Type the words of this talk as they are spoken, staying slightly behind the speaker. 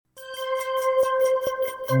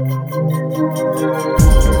Blame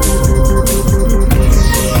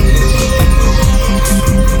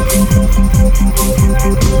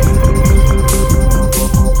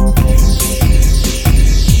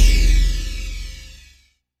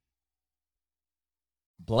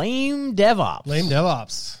DevOps. Blame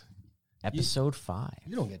DevOps. Episode 5.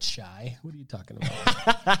 You don't get shy. What are you talking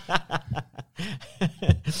about?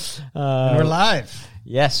 And we're live.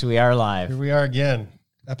 Yes, we are live. Here we are again.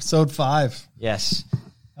 Episode 5. Yes.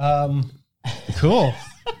 Cool.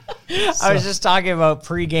 I was just talking about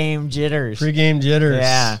pregame jitters. Pre-game jitters.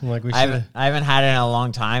 Yeah. Like we I haven't had it in a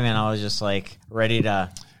long time, and I was just like ready to...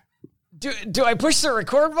 Do I push the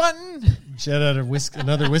record button? We should have had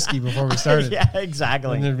another whiskey before we started. Yeah,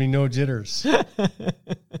 exactly. And there'd be no jitters.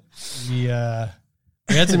 We had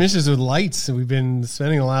some issues with lights, so we've been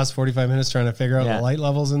spending the last 45 minutes trying to figure out the light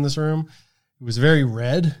levels in this room. It was very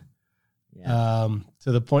red, to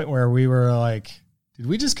the point where we were like, did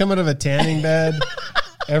we just come out of a tanning bed?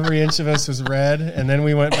 Every inch of us was red. And then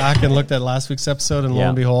we went back and looked at last week's episode, and lo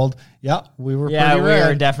and behold, we were pretty red. Yeah, we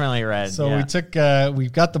were definitely red. So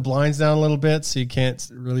we've got the blinds down a little bit, so you can't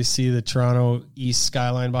really see the Toronto East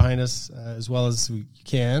skyline behind us as well as we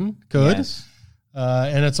can. Good. Yes.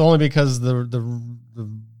 And it's only because the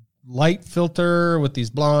light filter with these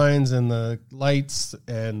blinds and the lights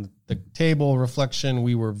and the table reflection,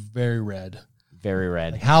 we were very red. Very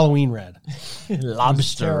red. Like Halloween red.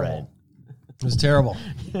 Lobster red. It was terrible.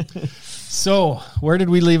 So, where did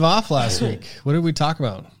we leave off last week? What did we talk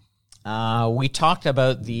about? We talked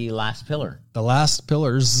about the last pillar. The last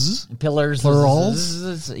pillars. Pillars.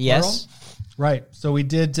 Plurals. Yes. Plural? Right. So, we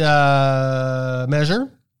did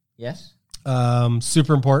measure. Yes.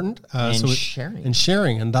 Super important. Sharing. And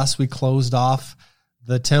sharing. And thus we closed off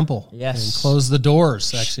the temple. Yes. And closed the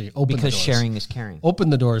doors, actually. Because sharing is caring. Open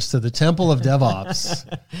the doors to the temple of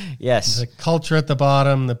DevOps. Yes. The culture at the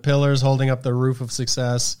bottom, the pillars holding up the roof of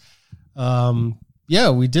success. We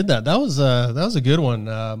did that. That was a good one.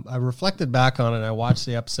 I reflected back on it. I watched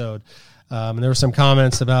the episode. And there were some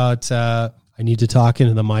comments about I need to talk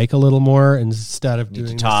into the mic a little more instead of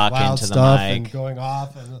doing this wild stuff and going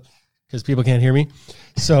off because people can't hear me.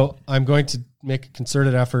 So I'm going to make a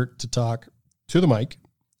concerted effort to talk to the mic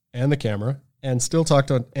and the camera and still talk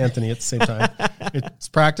to Anthony at the same time. It's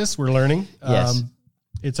practice. We're learning. Yes.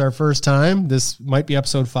 It's our first time. This might be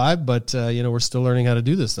episode 5, but we're still learning how to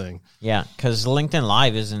do this thing. Yeah, because LinkedIn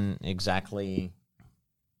Live isn't exactly,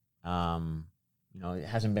 it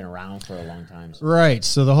hasn't been around for a long time. So. Right.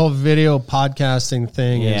 So the whole video podcasting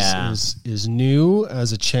thing is new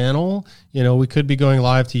as a channel. We could be going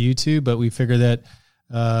live to YouTube, but we figure that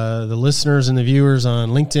the listeners and the viewers on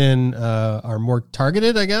LinkedIn are more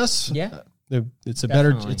targeted, I guess. Yeah. It's a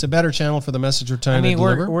better channel for the message we're trying to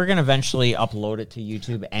deliver. We're going to eventually upload it to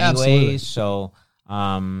YouTube anyway. Absolutely. So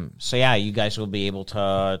you guys will be able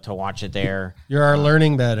to watch it there. You're our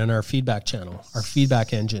learning bed and our feedback channel, our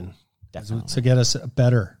feedback engine. Definitely. To get us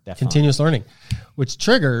better, continuous learning, which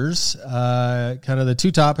triggers kind of the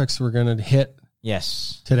two topics we're going to hit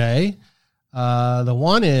today. The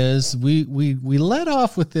one is we led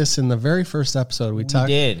off with this in the very first episode. We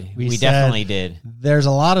definitely did. There's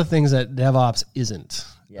a lot of things that DevOps isn't.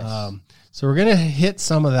 Yes. So we're going to hit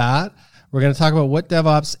some of that. We're going to talk about what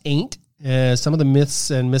DevOps ain't, some of the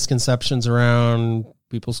myths and misconceptions around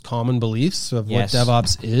people's common beliefs of what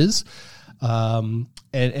DevOps is,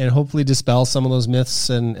 and hopefully dispel some of those myths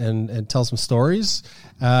and tell some stories.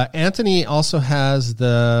 Anthony also has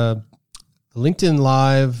the LinkedIn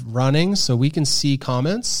Live running, so we can see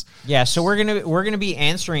comments. Yeah, so we're gonna be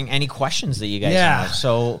answering any questions that you guys have.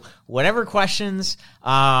 So whatever questions,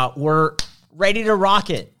 we're ready to rock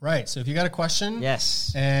it. Right. So if you got a question,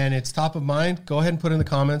 yes, and it's top of mind, go ahead and put it in the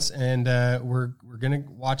comments, and we're gonna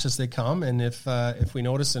watch as they come. And if we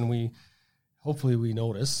notice, and hopefully we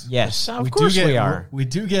notice, yes, of course we are. We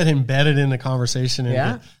do get embedded in the conversation,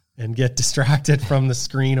 and get distracted from the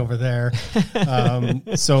screen over there.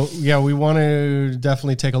 We want to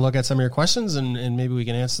definitely take a look at some of your questions and maybe we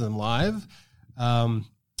can answer them live. And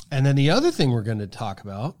then the other thing we're going to talk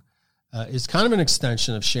about is kind of an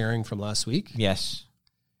extension of sharing from last week. Yes.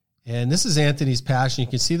 And this is Anthony's passion. You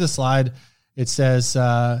can see the slide. It says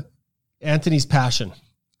Anthony's passion.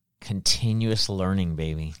 Continuous learning,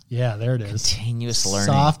 baby. Yeah, there it is. Continuous learning.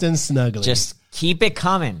 Soft and snuggly. Just keep it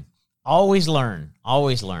coming. Always learn.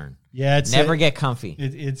 Always learn. Yeah, never get comfy.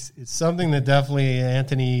 It's something that definitely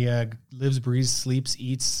Anthony lives, breathes, sleeps,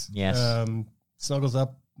 eats. Yes. Snuggles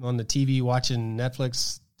up on the TV watching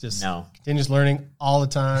Netflix. Just continuous learning all the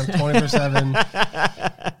time, 24/7.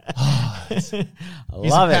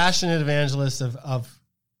 He's a passionate evangelist of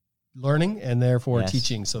learning and therefore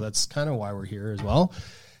teaching. So that's kind of why we're here as well.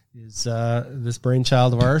 Is this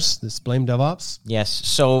brainchild of ours, this Blame DevOps? Yes.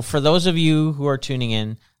 So for those of you who are tuning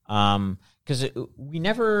in, because we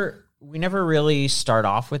never really start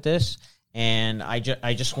off with this, and I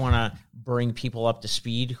just want to bring people up to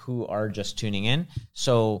speed who are just tuning in.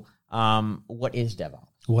 So what is DevOps?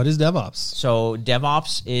 What is DevOps? So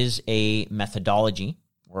DevOps is a methodology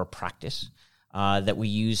or a practice that we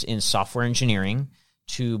use in software engineering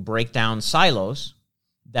to break down silos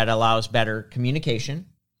that allows better communication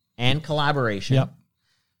and collaboration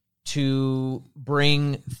to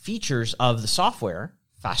bring features of the software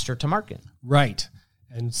faster to market. Right.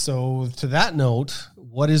 And so to that note,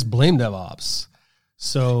 what is Blame DevOps?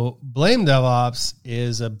 So Blame DevOps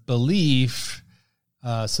is a belief.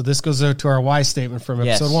 So this goes to our why statement from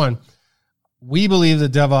episode 1. We believe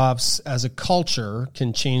that DevOps as a culture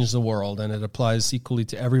can change the world, and it applies equally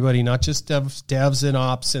to everybody, not just devs and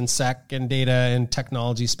ops and sec and data and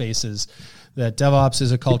technology spaces. That DevOps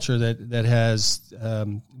is a culture that has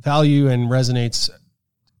value and resenates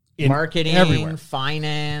in marketing, everywhere.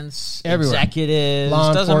 Finance, everywhere. Executives,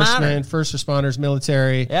 law doesn't enforcement, matter. first responders,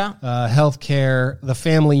 military, healthcare, the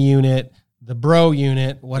family unit, the bro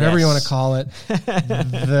unit, whatever you want to call it.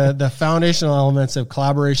 the foundational elements of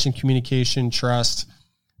collaboration, communication, trust.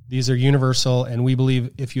 These are universal, and we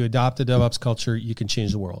believe if you adopt the DevOps culture, you can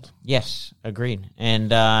change the world. Yes, agreed.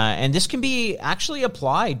 And this can be actually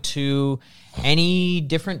applied to any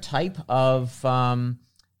different type of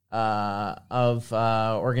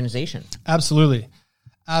organization. Absolutely.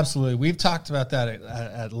 We've talked about that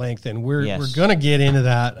at length, and we're going to get into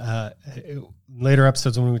that later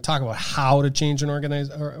episodes when we talk about how to change an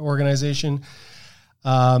organization.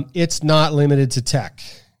 It's not limited to tech.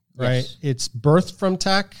 Right. Yes. It's birthed from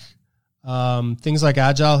tech. Things like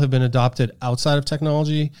Agile have been adopted outside of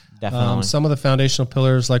technology. Definitely. Some of the foundational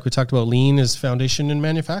pillars, like we talked about, Lean is foundation in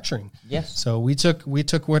manufacturing. Yes. So we took what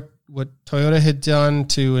Toyota had done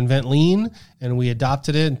to invent Lean, and we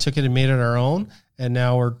adopted it and took it and made it our own. And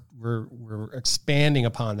now we're expanding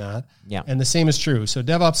upon that. Yeah. And the same is true. So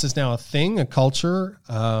DevOps is now a thing, a culture,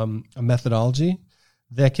 a methodology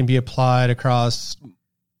that can be applied across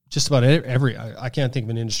just about every. I can't think of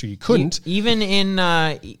an industry you couldn't. Even in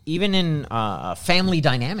family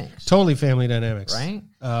dynamics. Totally family dynamics. Right?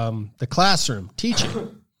 The classroom,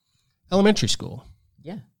 teaching, elementary school.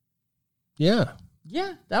 Yeah. Yeah.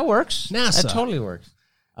 Yeah, that works. NASA. That totally works.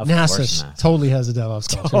 Of NASA course not. totally has a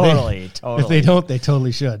DevOps culture. Totally. If they don't, they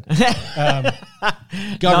totally should.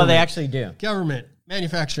 No, they actually do. Government,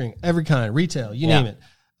 manufacturing, every kind, retail, you name it.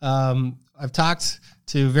 I've talked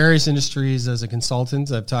to various industries as a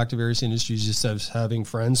consultant. I've talked to various industries just as having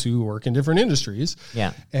friends who work in different industries.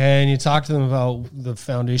 Yeah. And you talk to them about the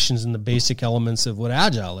foundations and the basic elements of what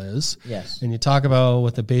Agile is. Yes. And you talk about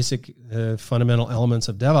what the basic fundamental elements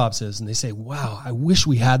of DevOps is. And they say, wow, I wish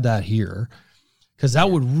we had that here, because that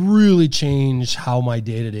would really change how my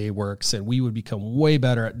day-to-day works, and we would become way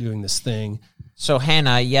better at doing this thing. So,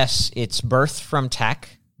 Hannah, yes, it's birthed from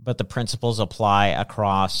tech, but the principles apply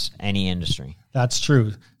across any industry. That's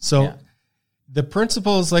true. So the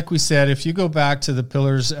principles, like we said, if you go back to the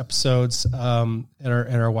pillars episodes in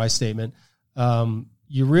our why statement,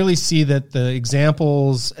 you really see that the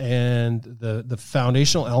examples and the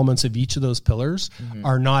foundational elements of each of those pillars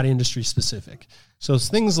are not industry specific. So it's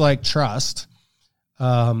things like trust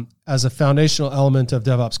as a foundational element of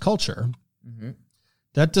DevOps culture.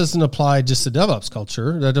 That doesn't apply just to DevOps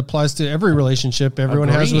culture. That applies to every relationship everyone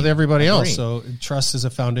has with everybody else. So trust is a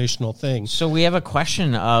foundational thing. So we have a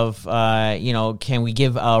question of, can we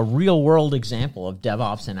give a real world example of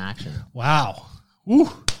DevOps in action? Wow. Woo.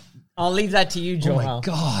 I'll leave that to you, Joel. Oh my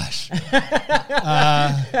gosh.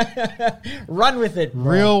 Run with it,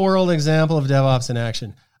 bro. Real world example of DevOps in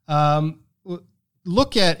action.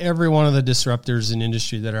 Look at every one of the disruptors in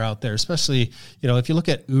industry that are out there, especially, if you look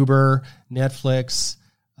at Uber, Netflix,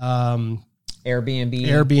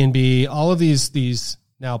 Airbnb, all of these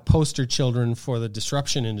now poster children for the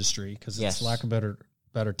disruption industry, because it's lack of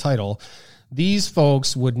better title. These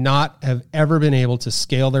folks would not have ever been able to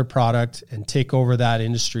scale their product and take over that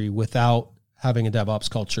industry without having a DevOps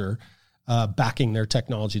culture backing their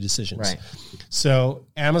technology decisions. Right. So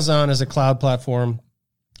Amazon is a cloud platform,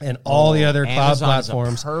 and all the other cloud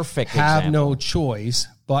platforms have no choice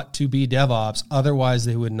but to be DevOps. Otherwise,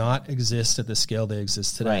 they would not exist at the scale they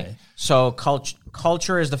exist today. Right. So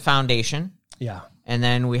culture is the foundation. Yeah. And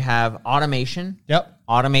then we have automation. Yep.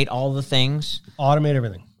 Automate all the things. Automate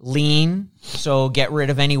everything. Lean. So get rid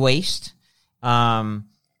of any waste. Measure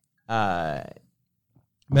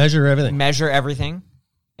everything.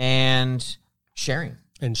 And sharing.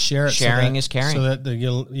 and share it. Sharing is caring. So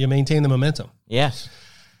that you maintain the momentum. Yes.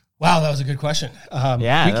 Wow, that was a good question.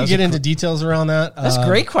 Yeah, we could get into details around that. That's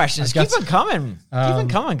great questions. Keep them coming. Keep them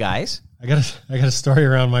coming, guys. I got a story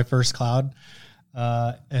around my first cloud.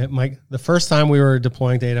 The first time we were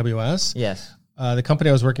deploying to AWS. Yes. The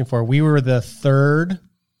company I was working for, we were the third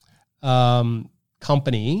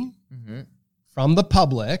company from the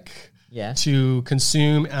public to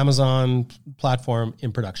consume Amazon platform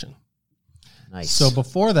in production. Nice. So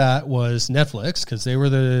before that was Netflix, because they were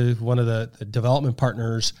one of the development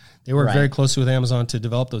partners. They worked very closely with Amazon to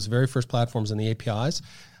develop those very first platforms and the APIs.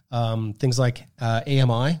 Things like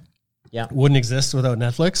AMI wouldn't exist without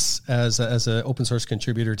Netflix as an open source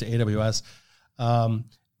contributor to AWS.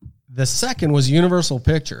 The second was Universal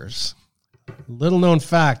Pictures. Little known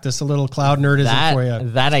fact, this a little cloud nerdism for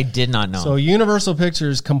you. That I did not know. So Universal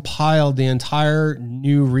Pictures compiled the entire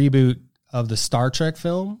new reboot of the Star Trek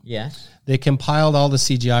film. Yes. They compiled all the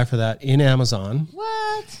CGI for that in Amazon.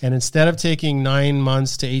 What? And instead of taking 9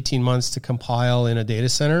 months to 18 months to compile in a data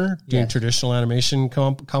center, doing traditional animation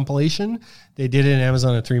compilation, they did it in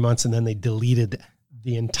Amazon in 3 months, and then they deleted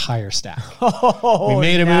the entire stack. We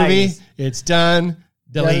made a movie. It's done.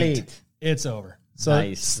 Delete. It's over.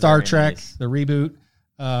 So Star Trek, the reboot,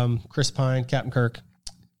 Chris Pine, Captain Kirk,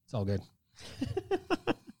 it's all good.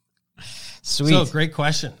 Sweet. So great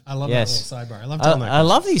question. I love that little sidebar. I love telling that. I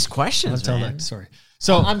love these questions. I love telling that story.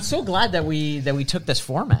 So I'm so glad that we took this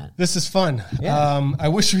format. This is fun. Yeah. I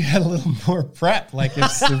wish we had a little more prep. Like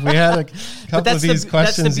if we had a couple of these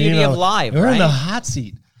questions, that's the beauty of live. We're in the hot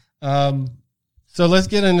seat. So let's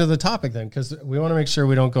get into the topic then, because we want to make sure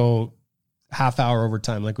we don't go half hour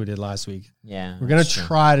overtime like we did last week. Yeah, we're gonna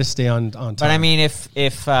try to stay on time. But I mean, if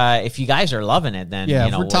you guys are loving it, then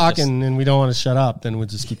if we're talking and we don't want to shut up, then we'll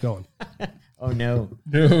just keep going. Oh no!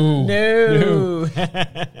 Oh,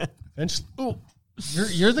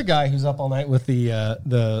 you're the guy who's up all night with the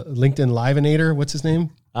LinkedIn Liveinator. What's his name?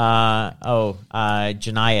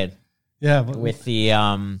 Janayad. Yeah, with the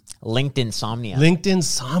LinkedIn Insomnia. LinkedIn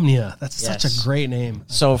Insomnia. That's such a great name.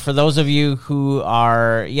 So for those of you who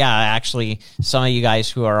are, actually, some of you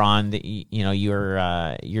guys who are on the,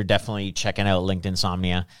 you're definitely checking out LinkedIn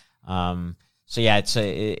Insomnia.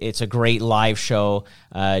 It's a great live show.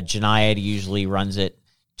 Janayad usually runs it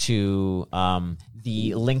to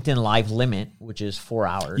the LinkedIn Live limit, which is 4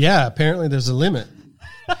 hours. Yeah, apparently there's a limit.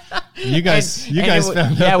 You guys found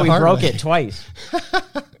out. Yeah, we broke it twice.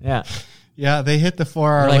 Yeah. Yeah, they hit the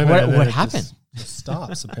 4 hour limit. What happened? Just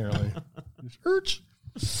stops, apparently.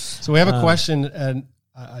 So we have a question, and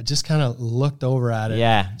I just kind of looked over at it.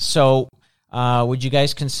 Yeah. So would you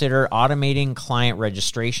guys consider automating client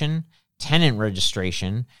registration, tenant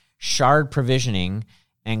registration, shard provisioning,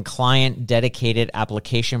 and client dedicated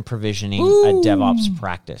application provisioning a DevOps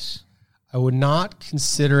practice? I would not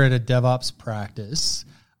consider it a DevOps practice.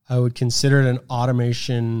 I would consider it an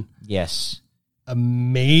automation. Yes.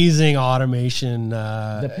 Amazing automation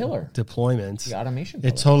the pillar deployment. The automation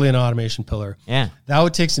pillar. It's totally an automation pillar. Yeah. That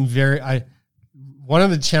would take some one of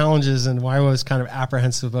the challenges and why I was kind of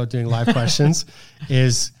apprehensive about doing live questions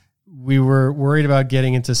is we were worried about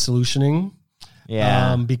getting into solutioning.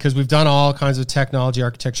 Yeah. Because we've done all kinds of technology,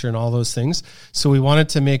 architecture, and all those things. So we wanted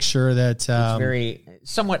to make sure that it's very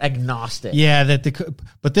somewhat agnostic. Yeah,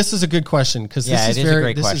 but this is a good question because this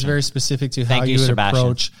is very specific to how you would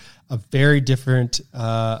approach a very different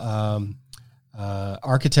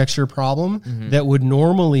architecture problem that would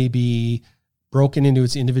normally be broken into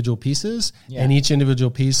its individual pieces, and each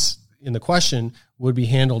individual piece in the question would be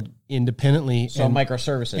handled independently. So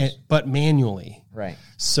microservices. But manually. Right.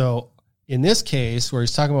 So in this case, where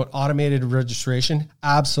he's talking about automated registration,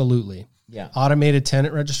 absolutely. Yeah. Automated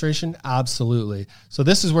tenant registration, absolutely. So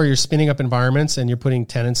this is where you're spinning up environments and you're putting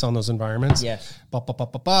tenants on those environments. Yes.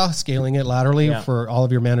 Scaling it laterally for all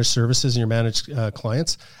of your managed services and your managed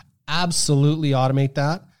clients. Absolutely automate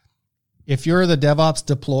that. If you're the DevOps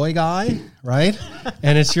deploy guy, right,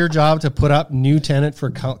 and it's your job to put up new tenant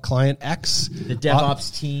for client X. The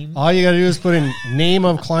DevOps team. All you got to do is put in name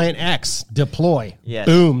of client X, deploy. Yes.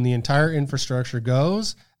 Boom, the entire infrastructure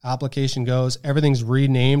goes. Application goes, everything's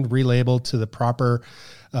renamed, relabeled to the proper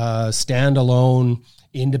standalone,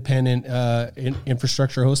 independent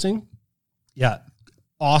infrastructure hosting. Yeah,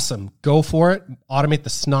 awesome. Go for it. Automate the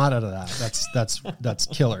snot out of that. That's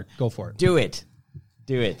killer. Go for it. Do it.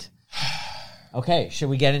 Okay, should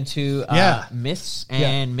we get into myths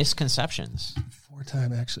and misconceptions? 4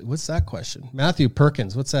 times actually. What's that question? Matthew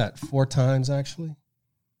Perkins. What's that? 4 times actually?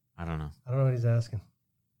 I don't know. I don't know what he's asking.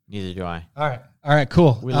 Neither do I. All right,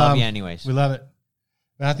 cool. We love you anyways. We love it.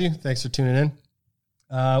 Matthew, thanks for tuning in.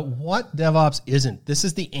 What DevOps isn't? This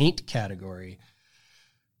is the ain't category.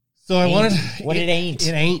 So I wanted what it ain't.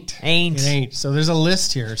 It ain't. Ain't. It ain't. So there's a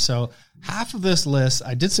list here. So half of this list,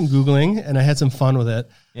 I did some Googling and I had some fun with it.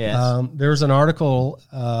 Yes. There was an article,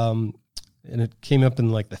 and it came up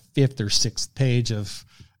in like the 5th or 6th page of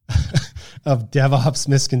of DevOps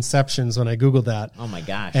misconceptions when I Googled that. Oh my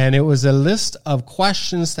gosh. And it was a list of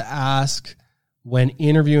questions to ask when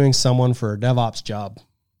interviewing someone for a DevOps job.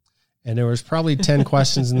 And there was probably 10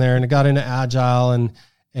 questions in there, and it got into agile and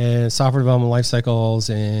software development life cycles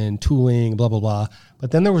and tooling, blah, blah, blah.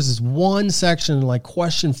 But then there was this one section, like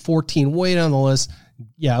question 14, way down the list.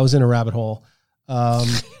 Yeah, I was in a rabbit hole.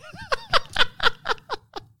 That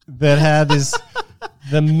had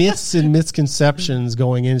the myths and misconceptions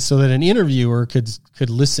going in so that an interviewer could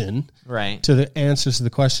listen right. to the answers to the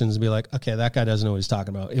questions and be like, okay, that guy doesn't know what he's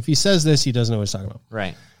talking about. If he says this, he doesn't know what he's talking about.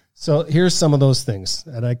 Right. So here's some of those things.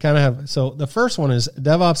 And I kind of have, so the first one is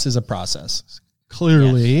DevOps is a process.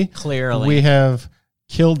 Clearly, we have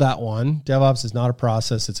killed that one. DevOps is not a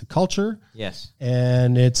process. It's a culture. Yes.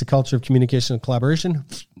 And it's a culture of communication and collaboration.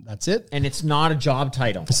 That's it. And it's not a job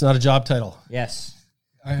title. It's not a job title. Yes.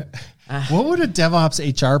 What would a DevOps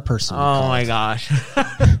HR person be called? My gosh.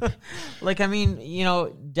 Like, I mean,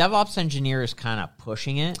 DevOps engineer is kind of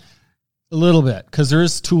pushing it. A little bit, because there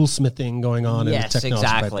is toolsmithing going on in the Yes, technology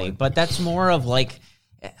exactly. pipeline. But that's more of like,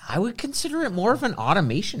 I would consider it more of an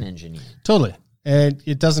automation engineer. Totally. And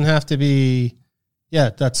it doesn't have to be,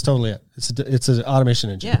 that's totally it. It's an automation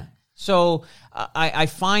engineer. Yeah. So I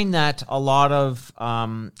find that a lot of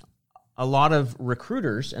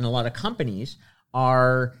recruiters and a lot of companies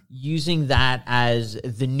are using that as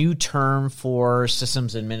the new term for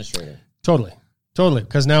systems administrator. Totally.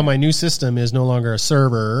 Because now my new system is no longer a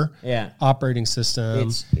server operating system.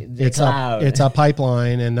 It's cloud. It's a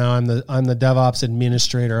pipeline, and now I'm the DevOps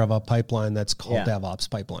administrator of a pipeline that's called DevOps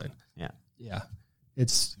pipeline. Yeah.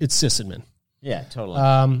 It's sysadmin. Yeah, totally.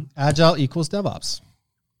 Agile equals DevOps.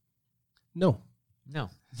 No.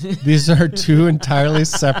 These are two entirely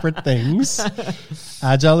separate things.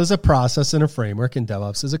 Agile is a process and a framework, and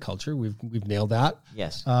DevOps is a culture. We've nailed that.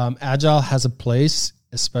 Yes. Agile has a place,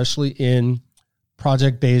 especially in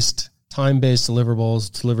project-based, time-based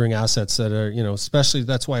deliverables, delivering assets that are, especially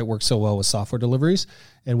that's why it works so well with software deliveries.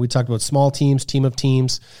 And we talked about small teams, team of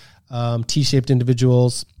teams, T-shaped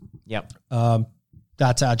individuals. Yep.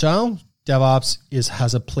 That's Agile. DevOps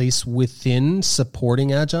has a place within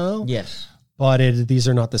supporting Agile. Yes. But these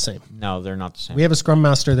are not the same. No, they're not the same. We have a Scrum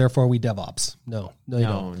Master, therefore we DevOps. No, you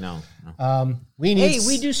don't. No. We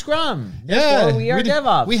do Scrum. Therefore we are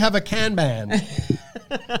DevOps. We have a Kanban.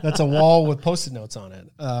 That's a wall with Post-it notes on it.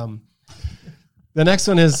 The next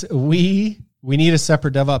one is we need a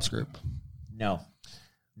separate DevOps group. No.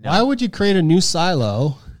 Why would you create a new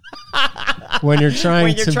silo when you're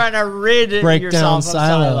trying to rid break yourself down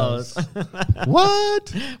silos?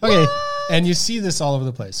 What? Okay. And you see this all over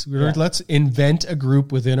the place. Let's invent a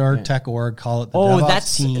group within our tech org, call it the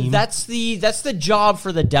DevOps team. That's the job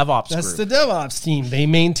for the DevOps group. That's the DevOps team. They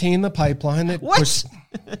maintain the pipeline. We talked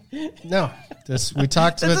about this.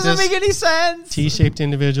 That doesn't make any sense. T-shaped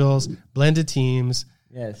individuals, blended teams.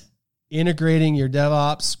 Yes. Integrating your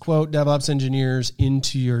DevOps, quote, DevOps engineers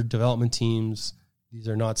into your development teams. These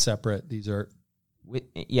are not separate. These are...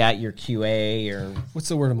 your QA or... What's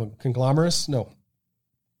the word? Conglomerous? No.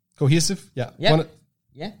 Cohesive? Yeah.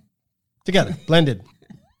 Yeah. Together. Blended.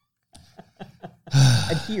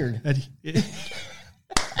 Adhered.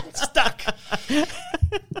 Stuck.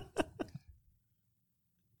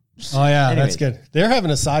 Oh, yeah. Anyways. That's good. They're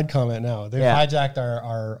having a side comment now. They've hijacked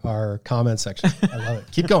our comment section. I love it.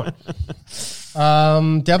 Keep going.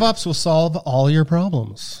 DevOps will solve all your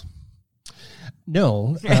problems.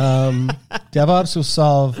 No. DevOps will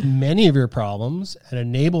solve many of your problems and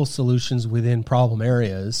enable solutions within problem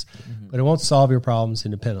areas, but it won't solve your problems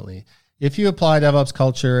independently. If you apply DevOps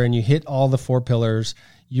culture and you hit all the 4 pillars,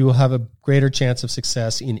 you will have a greater chance of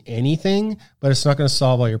success in anything, but it's not going to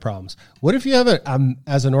solve all your problems. What if you have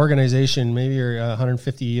as an organization, maybe you're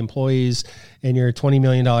 150 employees and you're a $20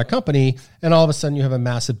 million company, and all of a sudden you have a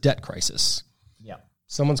massive debt crisis? Yeah.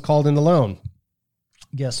 Someone's called in the loan.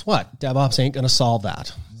 Guess what? DevOps ain't going to solve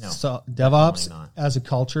that. No, so DevOps as a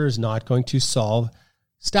culture is not going to solve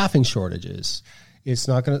staffing shortages. It's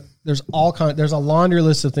not going to. There's a laundry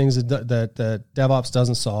list of things that DevOps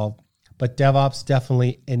doesn't solve, but DevOps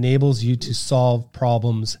definitely enables you to solve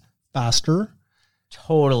problems faster,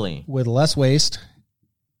 totally, with less waste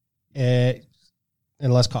and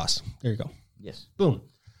less cost. There you go. Yes. Boom.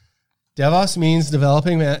 DevOps means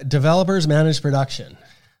developers manage production.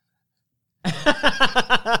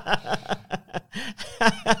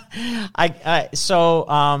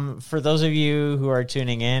 So for those of you who are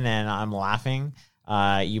tuning in and I'm laughing,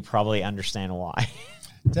 you probably understand why.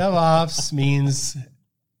 DevOps means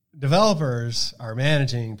developers are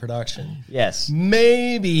managing production. Yes.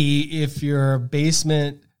 Maybe if you're a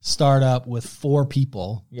basement startup with 4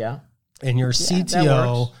 people, and your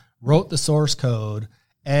CTO wrote the source code,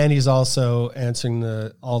 and he's also answering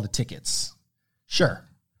all the tickets. Sure,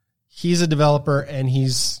 he's a developer, and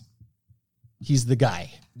he's the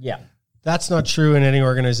guy. Yeah, that's not true in any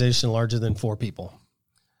organization larger than 4 people.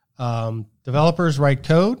 Developers write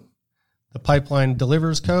code. The pipeline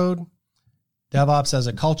delivers code. DevOps as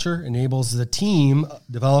a culture enables the team,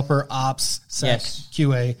 developer, ops, sec,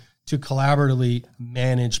 QA, to collaboratively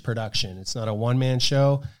manage production. It's not a one-man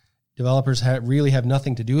show. Developers really have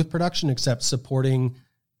nothing to do with production except supporting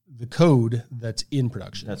the code that's in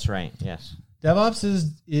production. That's right, yes. DevOps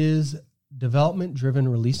is development-driven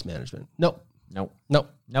release management. Nope.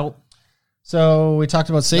 So we talked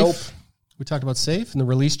about safe. We talked about safe and the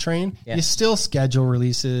release train. Yes. You still schedule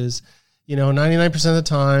releases. 99% of the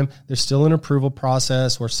time, there's still an approval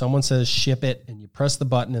process where someone says ship it and you press the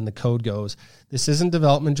button and the code goes. This isn't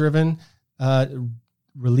development-driven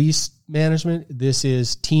release management. This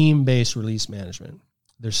is team-based release management.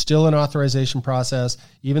 There's still an authorization process,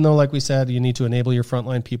 even though, like we said, you need to enable your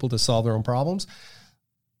frontline people to solve their own problems.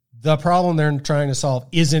 The problem they're trying to solve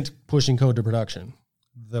isn't pushing code to production.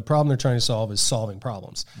 The problem they're trying to solve is solving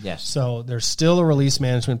problems. Yes. So there's still a release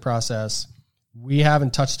management process. We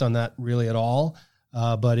haven't touched on that really at all,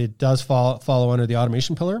 but it does follow under the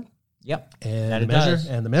automation pillar. Yep. And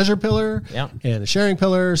the measure pillar. Yep. And the sharing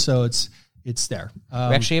pillar. So it's there. We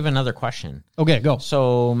actually have another question. Okay, go.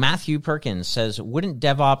 So Matthew Perkins says, wouldn't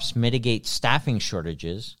DevOps mitigate staffing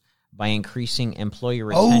shortages by increasing employee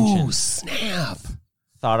retention? Oh, snap.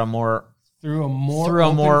 Through a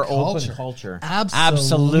more open culture.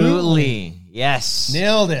 Absolutely. Yes.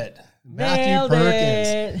 Nailed it. Matthew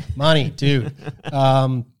Perkins. Money, dude.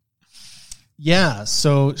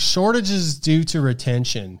 So shortages due to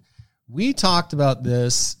retention. We talked about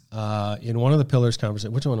this in one of the pillars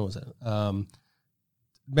conversation. Which one was it?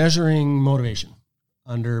 Measuring motivation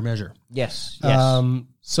under measure. Yes.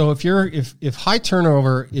 So if high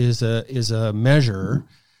turnover is a measure,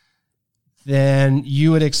 then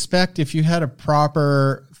you would expect, if you had a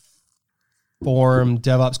proper form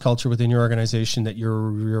DevOps culture within your organization, that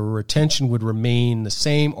your retention would remain the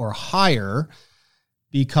same or higher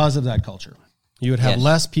because of that culture. You would have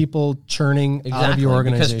less people churning out of your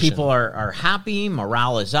organization. Because people are happy,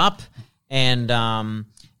 morale is up, and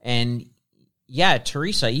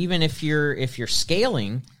Teresa, even if you're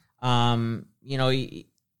scaling, there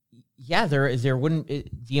wouldn't,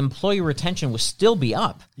 the employee retention would still be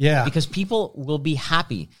up. Yeah. Because people will be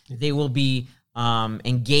happy. They will be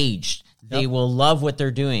engaged. They will love what they're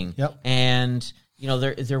doing. Yep. And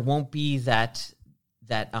there won't be that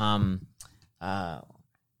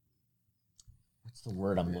what's the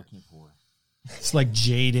word I'm looking for? It's like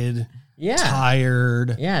jaded,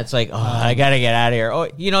 tired. Yeah, it's like, I gotta get out of here. Oh,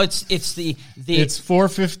 it's it's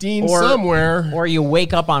 4:15 somewhere. Or you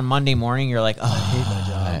wake up on Monday morning, you're like, I hate my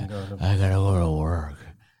job. I gotta go to work.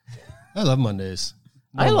 I love Mondays.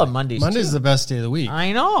 I love Mondays. Monday's too. The best day of the week.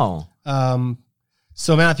 I know.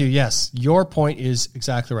 So Matthew, yes, your point is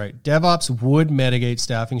exactly right. DevOps would mitigate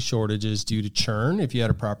staffing shortages due to churn if you had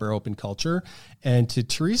a proper open culture. And to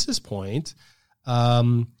Teresa's point,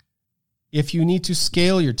 if you need to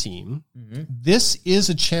scale your team, this is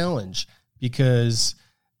a challenge, because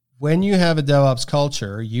when you have a DevOps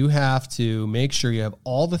culture, you have to make sure you have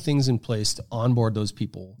all the things in place to onboard those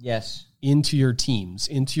people into your teams,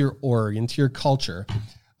 into your org, into your culture.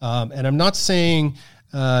 And I'm not saying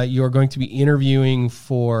you're going to be interviewing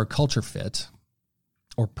for culture fit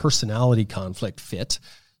or personality conflict fit.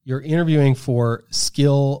 You're interviewing for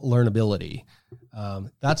skill learnability.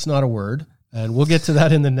 That's not a word, and we'll get to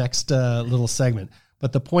that in the next little segment.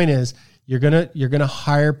 But the point is, you're gonna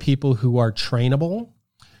hire people who are trainable,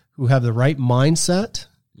 who have the right mindset.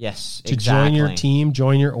 Yes, to join your team,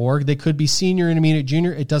 join your org. They could be senior, intermediate,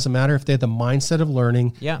 junior. It doesn't matter if they have the mindset of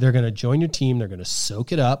learning. Yeah. They're going to join your team. They're going to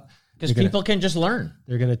soak it up. Because people can just learn.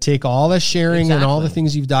 They're going to take all the sharing and all the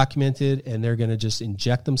things you've documented, and they're going to just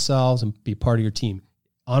inject themselves and be part of your team.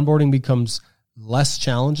 Onboarding becomes less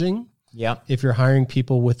challenging if you're hiring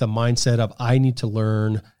people with the mindset of, I need to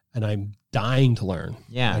learn and I'm dying to learn.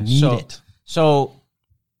 Yeah. I need it. So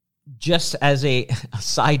just as a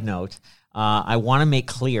side note, I want to make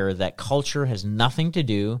clear that culture has nothing to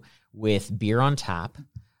do with beer on tap,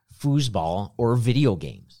 foosball, or video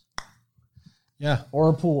games. Yeah. Or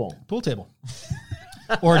a pool. Pool table.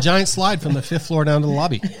 Or a giant slide from the 5th floor down to the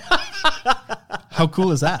lobby. How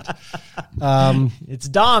cool is that? It's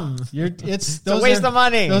dumb. It's a waste of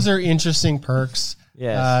money. Those are interesting perks.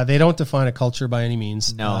 Yes. They don't define a culture by any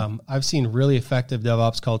means. No. I've seen really effective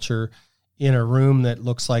DevOps culture in a room that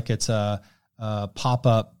looks like it's a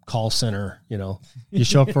pop-up call center. You know, you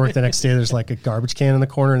show up for work the next day, there's like a garbage can in the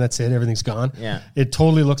corner and that's it. Everything's gone. Yeah. It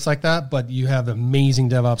totally looks like that, but you have amazing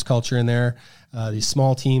DevOps culture in there. These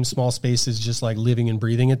small teams, small spaces, just like living and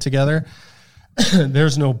breathing it together.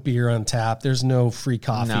 There's no beer on tap. There's no free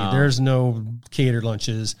coffee. No. There's no catered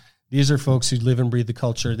lunches. These are folks who live and breathe the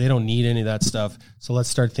culture. They don't need any of that stuff. So let's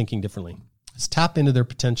start thinking differently. Let's tap into their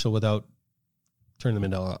potential without turning them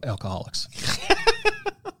into alcoholics.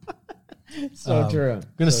 So true. I'm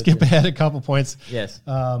going to skip ahead a couple points. Yes.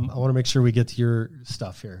 I want to make sure we get to your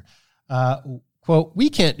stuff here. Quote, we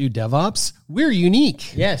can't do DevOps. We're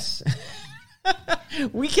unique. Yes.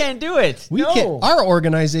 We can't do it. We can't. Our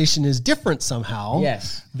organization is different somehow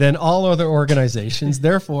Yes. than all other organizations.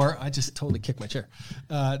 Therefore, I just totally kicked my chair.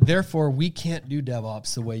 Therefore, we can't do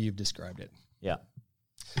DevOps the way you've described it. Yeah.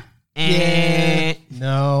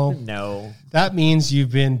 No. No. That means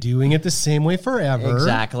you've been doing it the same way forever.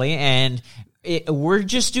 Exactly. And we're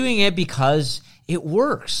just doing it because it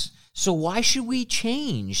works. So why should we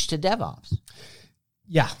change to DevOps?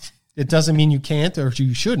 Yeah. It doesn't mean you can't or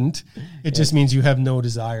you shouldn't. It just means you have no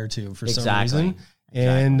desire to for some reason.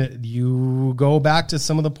 And you go back to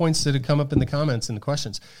some of the points that have come up in the comments and the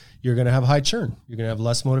questions. You're going to have high churn. You're going to have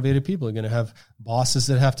less motivated people. You're going to have bosses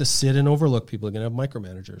that have to sit and overlook people. You're going to have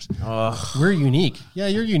micromanagers. We're unique. Yeah,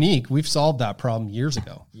 you're unique. We've solved that problem years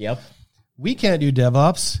ago. Yep. We can't do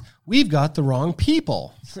DevOps. We've got the wrong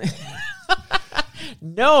people.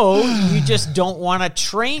 No, you just don't want to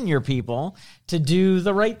train your people to do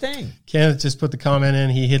the right thing. Kenneth just put the comment in.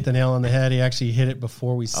 He hit the nail on the head. He actually hit it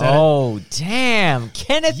before we said it. Oh, damn.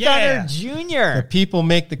 Kenneth Gunner Jr. The people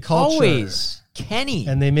make the culture. Always. Kenny.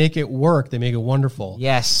 And they make it work. They make it wonderful.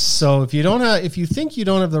 Yes. So if you think you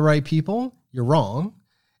don't have the right people, you're wrong.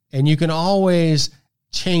 And you can always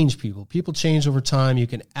change people. People change over time. You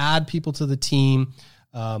can add people to the team.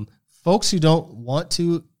 Folks who don't want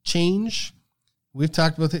to change, we've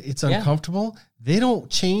talked about it. It's uncomfortable. They don't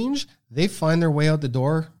change. They find their way out the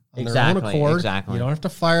door on their own accord. Exactly. You don't have to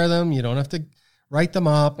fire them. You don't have to write them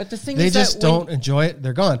up. But the thing they is just that don't enjoy it.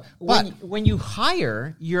 They're gone. But when you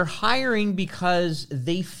hire, you're hiring because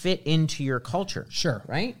they fit into your culture. Sure.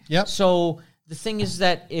 Right? Yep. So the thing is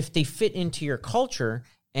that if they fit into your culture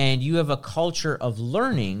and you have a culture of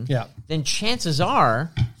learning, then chances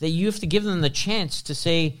are that you have to give them the chance to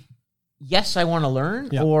say, yes, I want to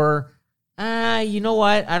learn, or you know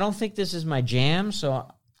what? I don't think this is my jam, so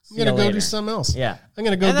I'm going to go do something else. Yeah. I'm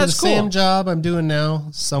going to go do the same job I'm doing now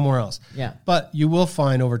somewhere else. Yeah. But you will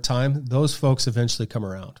find over time, those folks eventually come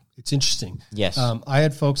around. It's interesting. Yes. I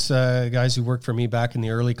had folks, guys who worked for me back in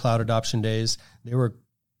the early cloud adoption days. They were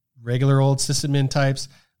regular old sysadmin types,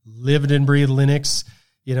 lived and breathed Linux.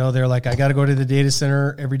 You know, they're like, I got to go to the data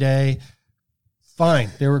center every day. Fine.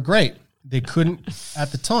 They were great. They couldn't,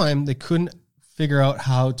 at the time, they couldn't figure out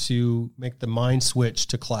how to make the mind switch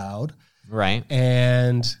to cloud. Right.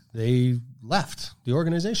 And they left the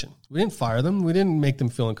organization. We didn't fire them. We didn't make them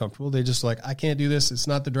feel uncomfortable. They just like, I can't do this. It's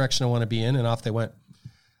not the direction I want to be in. And off they went.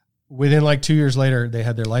 Within like 2 years later, they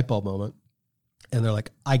had their light bulb moment. And they're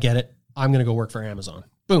like, I get it. I'm going to go work for Amazon.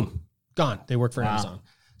 Boom. Gone. They work for Amazon.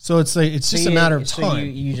 So it's just a matter of time. So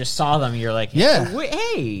you just saw them. You're like,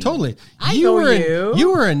 hey, totally. You were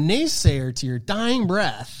a naysayer to your dying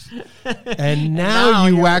breath, and now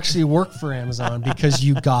you actually work for Amazon because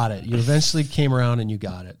you got it. You eventually came around and you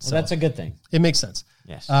got it. So that's a good thing. It makes sense.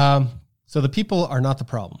 Yes. So the people are not the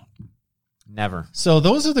problem. Never. So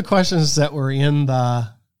those are the questions that were in the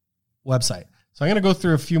website. So I'm going to go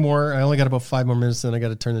through a few more. I only got about 5 more minutes, then I got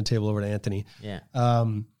to turn the table over to Anthony. Yeah.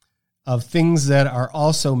 Of things that are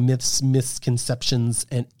also myths, misconceptions,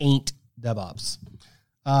 and ain't DevOps.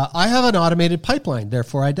 I have an automated pipeline,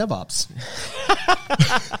 therefore I DevOps.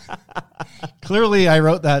 Clearly, I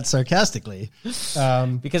wrote that sarcastically.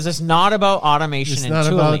 Because it's not about automation and tooling. It's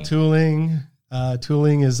not about tooling.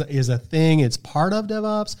 Tooling is a thing. It's part of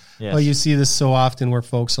DevOps. Yes. But you see this so often where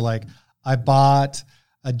folks are like, I bought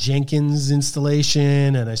a Jenkins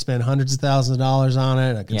installation and I spent hundreds of thousands of dollars on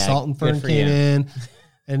it. A consultant firm came in.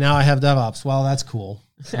 And now I have DevOps. Well, that's cool.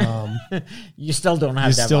 You still don't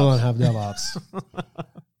have DevOps. You still don't have DevOps.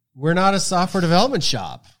 We're not a software development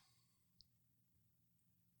shop.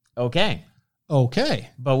 Okay.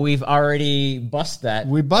 But we've already busted that.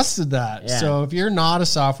 We busted that. Yeah. So if you're not a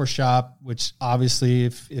software shop, which obviously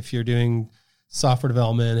if you're doing software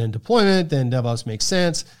development and deployment, then DevOps makes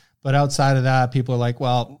sense. But outside of that, people are like,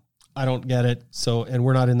 well, I don't get it. So, and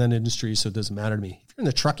we're not in that industry, so it doesn't matter to me. If you're in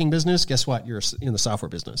the trucking business, guess what? You're in the software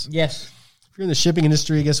business. Yes. If you're in the shipping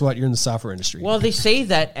industry, guess what? You're in the software industry. Well, they say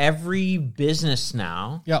that every business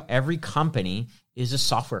now, Yep. every company is a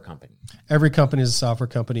software company. Every company is a software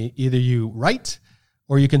company. Either you write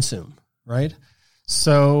or you consume, right?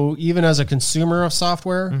 So even as a consumer of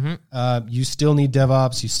software, you still need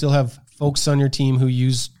DevOps. You still have folks on your team who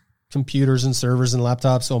use computers and servers and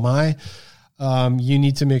laptops. Oh my. You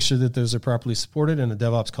need to make sure that those are properly supported, and the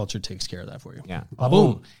DevOps culture takes care of that for you. Yeah.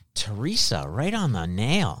 Boom. Teresa, right on the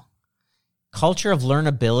nail. Culture of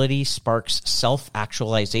learnability sparks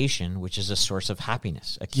self-actualization, which is a source of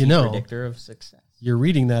happiness, a key predictor of success. You're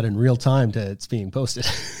reading that in real time to it's being posted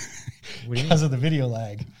because of the video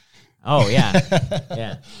lag. Oh, yeah.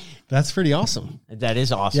 Yeah. That's pretty awesome. That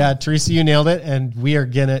is awesome. Yeah, Teresa, you nailed it, and we are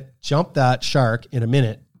going to jump that shark in a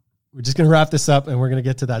minute. We're just going to wrap this up, and we're going to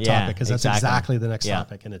get to that topic because that's exactly the next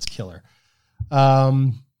topic, and it's killer.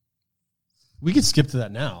 We could skip to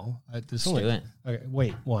that now. Let's do it. Okay,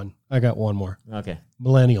 wait, one. I got one more. Okay.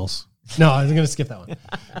 Millennials. No, I was going to skip that one.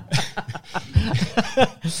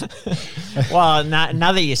 Well,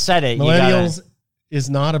 now that you said it, Millennials is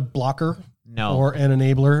not a blocker No. or an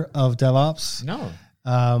enabler of DevOps. No.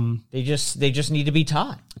 They just need to be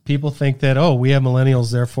taught. People think that, we have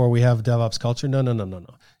millennials, therefore we have DevOps culture. No.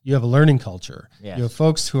 You have a learning culture. Yes. You have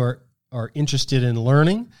folks who are interested in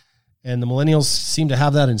learning, and the millennials seem to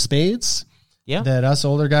have that in spades. Yeah. That us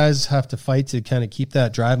older guys have to fight to kind of keep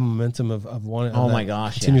that drive and momentum of one. Oh my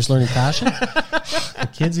gosh. Continuous learning passion. The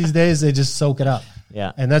kids these days, they just soak it up.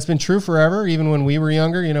 Yeah. And that's been true forever. Even when we were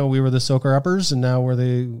younger, we were the soaker uppers, and now we're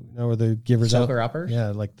the givers Soaker out. uppers?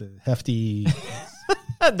 Yeah. Like the hefty,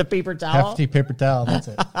 The paper towel. hefty paper towel. That's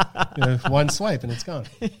it. One swipe and it's gone.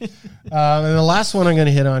 And the last one I'm going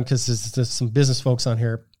to hit on, because there's some business folks on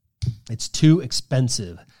here. It's too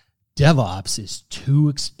expensive. DevOps is too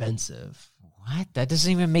expensive. What? That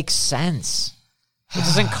doesn't even make sense. It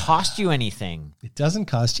doesn't cost you anything. It doesn't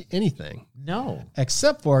cost you anything. No.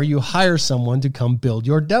 Except for you hire someone to come build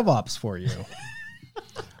your DevOps for you.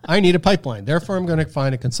 I need a pipeline. Therefore, I'm going to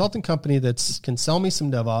find a consulting company that can sell me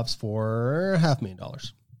some DevOps for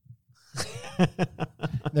 $500,000.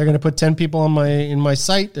 They're going to put 10 people in my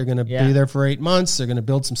site. They're going to be there for 8 months. They're going to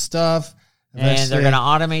build some stuff. And they're going to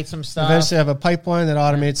automate some stuff. Eventually have a pipeline that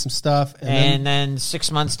automates some stuff. And then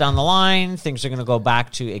 6 months down the line, things are going to go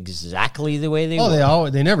back to exactly the way they were.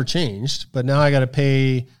 They never changed. But now I got to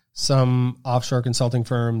pay some offshore consulting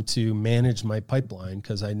firm to manage my pipeline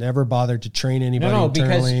because I never bothered to train anybody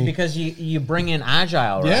internally. because you bring in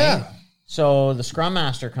Agile, right? Yeah. So the Scrum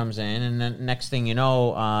Master comes in, and then next thing you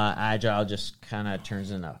know, Agile just kind of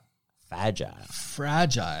turns into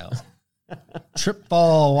fragile. Trip,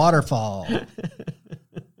 fall, waterfall.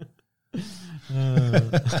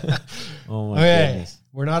 Oh my goodness.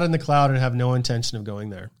 We're not in the cloud and have no intention of going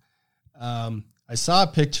there. I saw a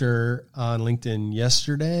picture on LinkedIn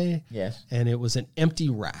yesterday. Yes. And it was an empty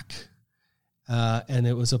rack. And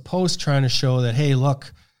it was a post trying to show that, hey,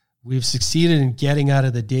 look, we've succeeded in getting out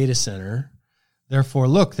of the data center. Therefore,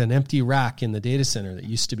 look, an empty rack in the data center that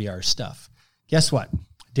used to be our stuff. Guess what?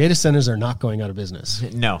 Data centers are not going out of business.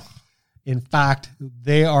 No. In fact,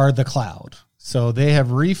 they are the cloud. So they have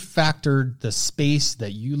refactored the space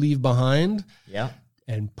that you leave behind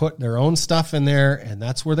and put their own stuff in there, and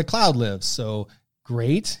that's where the cloud lives. So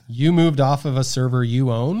great. You moved off of a server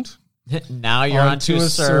you owned. Now you're onto a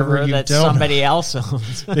server that somebody else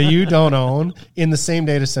owns. That you don't own in the same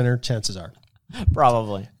data center, chances are.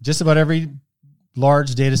 Probably. Just about every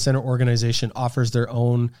large data center organization offers their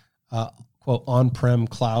own, quote, on-prem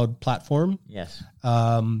cloud platform. Yes.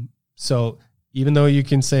 So even though you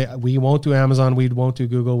can say, we won't do Amazon, we won't do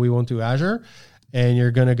Google, we won't do Azure, and you're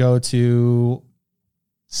going to go to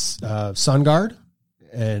SunGuard,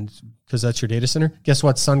 and because that's your data center, guess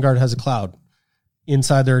what? SunGuard has a cloud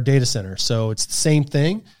inside their data center. So it's the same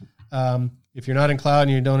thing. If you're not in cloud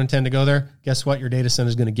and you don't intend to go there, guess what? Your data center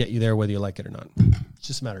is going to get you there whether you like it or not. It's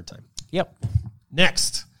just a matter of time. Yep.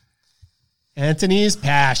 Next. Antoni's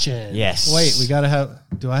passion. Yes. Wait,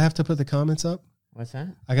 do I have to put the comments up? What's that?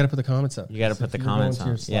 I got to put the comments up. You got to put the comments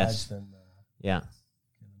on. Yes. Then, yeah.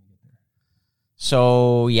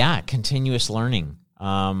 So continuous learning.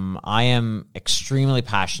 I am extremely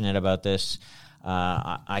passionate about this.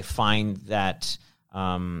 I find that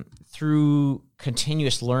through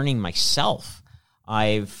continuous learning myself,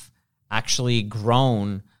 I've actually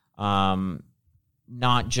grown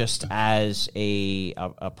not just as a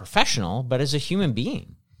professional, but as a human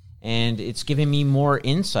being. And it's given me more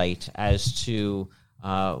insight as to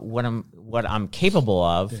what I'm capable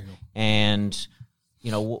of, and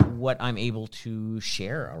what I'm able to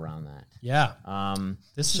share around that. Yeah.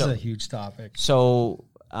 This is a huge topic. So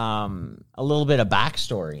a little bit of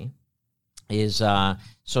backstory is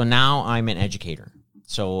so now I'm an educator.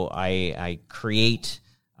 So I create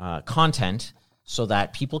content so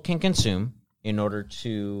that people can consume in order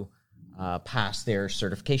to pass their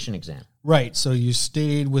certification exam. Right. So you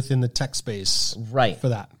stayed within the tech space Right. for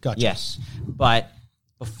that. Gotcha. Yes. But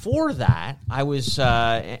before that, I was,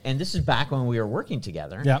 and this is back when we were working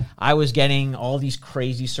together. Yeah. I was getting all these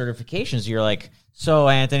crazy certifications. You're like, so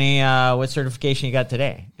Anthony, what certification you got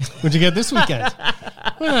today? What'd you get this weekend?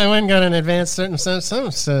 Well, I went and got an advanced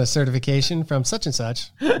certification from such and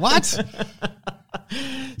such. What?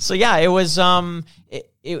 So yeah, it was, and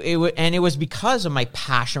it was because of my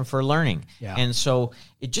passion for learning. Yeah. And so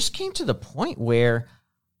it just came to the point where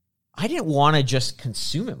I didn't want to just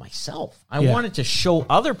consume it myself. I wanted to show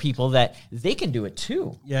other people that they can do it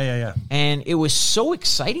too. Yeah. And it was so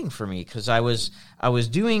exciting for me because I was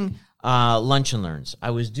doing lunch and learns.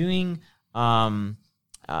 I was doing learning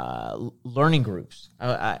groups.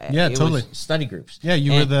 Totally. Study groups. Yeah,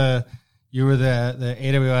 you were the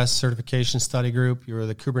AWS certification study group. You were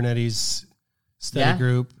the Kubernetes study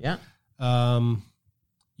group. Yeah.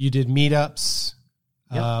 You did meetups,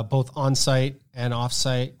 both on-site and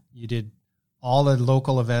off-site. You did all the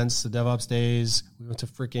local events, the DevOps days. We went to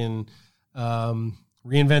freaking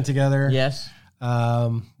reInvent together. Yes.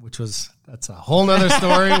 That's a whole nother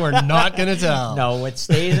story we're not going to tell. No, what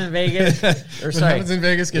stays in Vegas, what happens in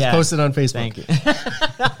Vegas gets posted on Facebook. Thank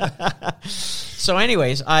you. So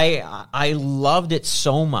anyways, I loved it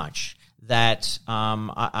so much that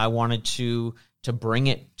I wanted to bring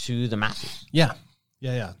it to the masses. Yeah.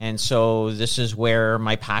 And so this is where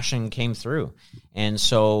my passion came through. And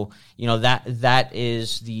so, that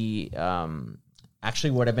is the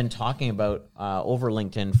actually what I've been talking about over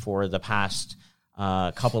LinkedIn for the past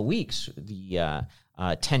couple of weeks. The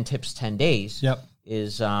 10 tips, 10 days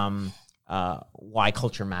is why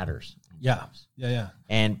culture matters. Yeah.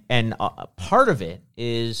 And part of it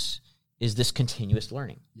is this continuous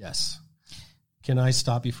learning. Yes. Can I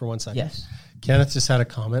stop you for 1 second? Yes. Kenneth just had a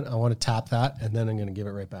comment. I want to tap that, and then I'm going to give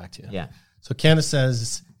it right back to you. Yeah. So Kenneth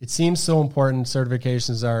says, it seems so important.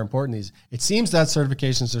 Certifications are important. It seems that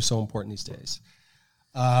certifications are so important these days.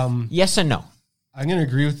 Yes and no. I'm going to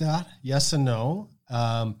agree with that. Yes and no.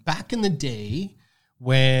 Back in the day,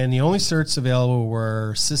 when the only certs available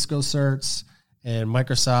were Cisco certs and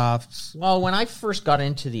Microsoft's. Well, when I first got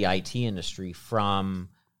into the IT industry from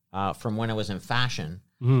when I was in fashion,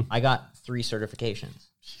 I got 3 certifications.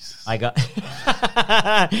 Jesus. I got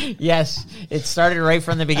yes, it started right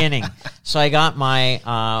from the beginning. So I got my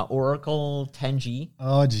Oracle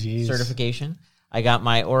 10G certification. I got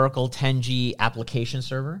my Oracle 10G application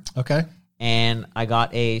server. Okay. And I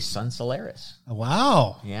got a Sun Solaris.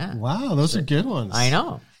 Wow. Yeah. Wow, those are good ones. I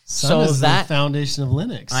know. Sun is the foundation of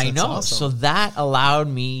Linux. I know. Awesome. So that allowed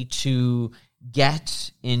me to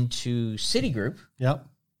get into Citigroup. Yep.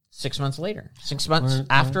 6 months later. 6 months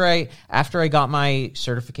after I got my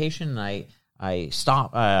certification, I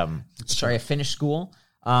stopped. I finished school.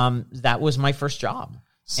 That was my first job,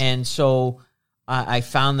 and so I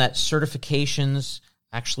found that certifications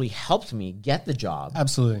actually helped me get the job.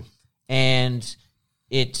 Absolutely, and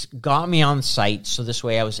it got me on site. So this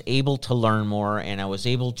way, I was able to learn more, and I was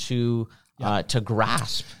able to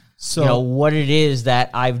grasp. So what it is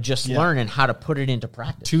that I've just learned and how to put it into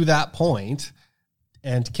practice. To that point.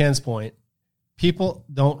 And to Ken's point, people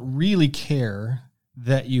don't really care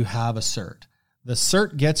that you have a cert. The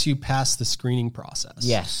cert gets you past the screening process.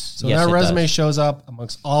 Yes. So that resume shows up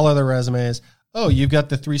amongst all other resumes. Oh, you've got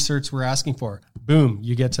the 3 certs we're asking for. Boom,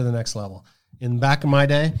 you get to the next level. In back in my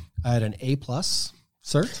day, I had an A+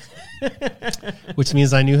 cert, which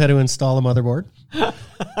means I knew how to install a motherboard.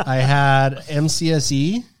 I had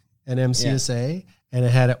MCSE and MCSA, and I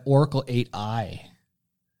had an Oracle 8i.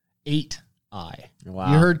 8i.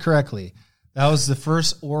 Wow. You heard correctly. That was the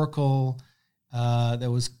first Oracle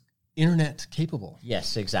that was internet capable.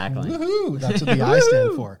 Yes, exactly. Woohoo! That's what the I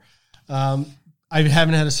stand for. I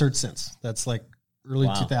haven't had a cert since. That's like early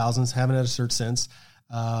 2000s. Haven't had a cert since.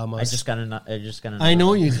 I just got I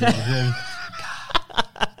know you did. God,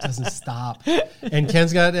 doesn't stop. And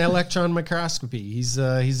Ken's got electron microscopy. He's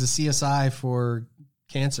a CSI for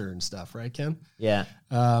cancer and stuff, right, Ken? Yeah.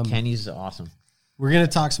 Kenny's awesome. We're going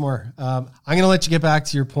to talk some more. I'm going to let you get back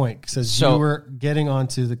to your point because you were getting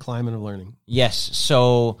onto the climate of learning. Yes.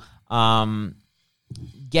 So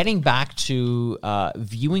getting back to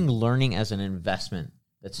viewing learning as an investment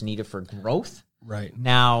that's needed for growth. Right.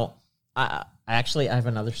 Now, I have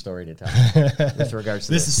another story to tell with regards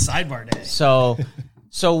to this. This is sidebar day.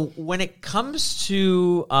 So when it comes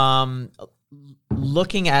to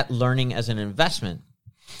looking at learning as an investment,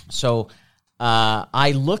 so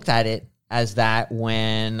I looked at it as that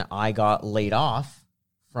when I got laid off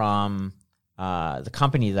from the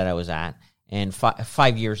company that I was at, and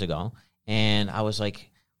 5 years ago, and I was like,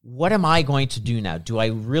 what am I going to do now? Do I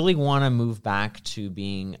really want to move back to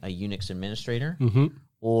being a Unix administrator,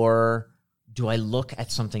 or do I look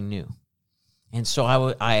at something new? And so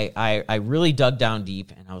I really dug down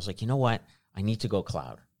deep, and I was like, you know what? I need to go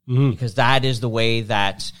cloud, because that is the way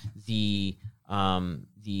that the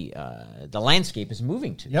landscape is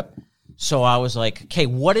moving to. Yep. So I was like, okay,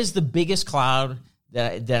 what is the biggest cloud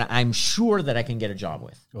that I'm sure that I can get a job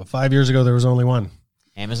with? Well, 5 years ago, there was only one.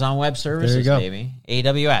 Amazon Web Services, baby.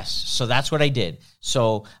 AWS. So that's what I did.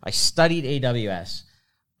 So I studied AWS.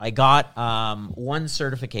 I got one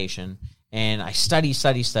certification, and I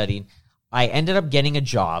studied. I ended up getting a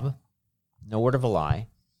job, no word of a lie,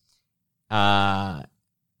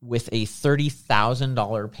 with a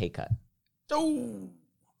 $30,000 pay cut. Oh,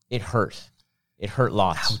 it hurt. It hurt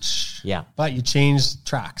lots. Ouch. Yeah. But you changed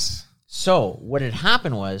tracks. So what had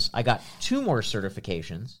happened was I got 2 more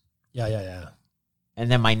certifications. Yeah. And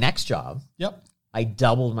then my next job, I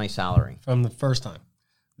doubled my salary. From the first time.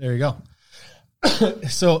 There you go.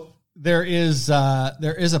 So there is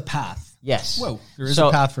a path. Yes. Whoa. There is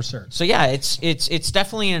a path for certs. So yeah, it's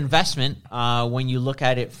definitely an investment when you look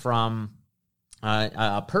at it from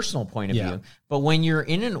a personal point of view. But when you're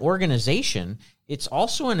in an organization, it's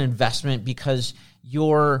also an investment because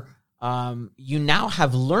you now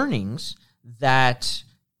have learnings that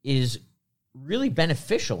is really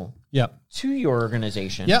beneficial to your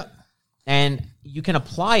organization. And you can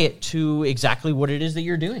apply it to exactly what it is that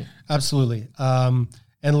you're doing. Absolutely. And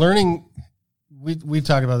learning, we've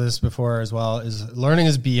talked about this before as well, is learning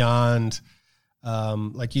is beyond,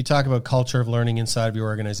 like you talk about culture of learning inside of your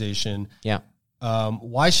organization.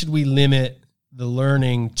 Why should we limit the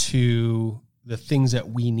learning to the things that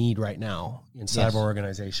we need right now inside of our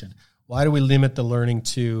organization? Why do we limit the learning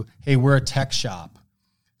to, hey, we're a tech shop,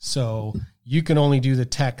 so you can only do the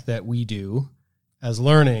tech that we do as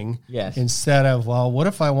learning, instead of, well, what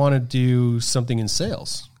if I want to do something in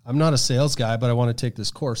sales? I'm not a sales guy, but I want to take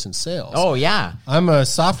this course in sales. Oh, yeah. I'm a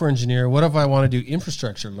software engineer. What if I want to do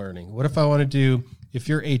infrastructure learning? What if I want to do, if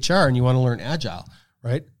you're HR and you want to learn Agile,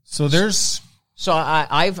 right? So there's... So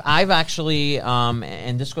I've actually,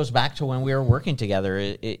 and this goes back to when we were working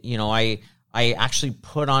together. I actually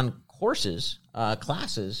put on courses,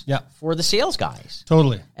 classes for the sales guys.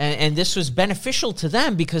 Totally. And this was beneficial to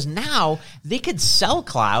them because now they could sell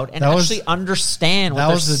cloud and actually understand what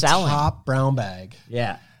they're selling. That was the top brown bag.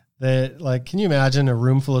 Yeah. Like, can you imagine a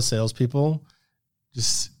room full of salespeople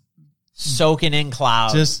just soaking in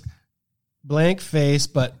cloud? Just blank face,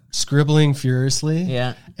 but scribbling furiously.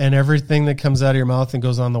 Yeah. And everything that comes out of your mouth and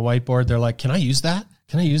goes on the whiteboard, they're like, can I use that?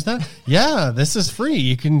 Can I use that? Yeah, this is free.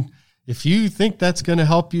 You can, if you think that's going to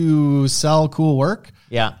help you sell cool work,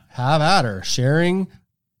 have at her. Sharing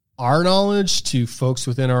our knowledge to folks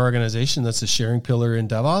within our organization, that's a sharing pillar in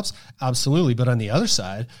DevOps. Absolutely. But on the other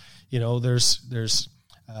side, there's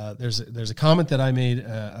a comment that I made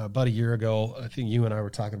about a year ago. I think you and I were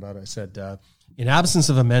talking about it. I said, in absence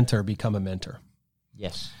of a mentor, become a mentor.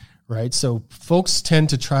 Yes. Right. So folks tend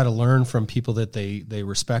to try to learn from people that they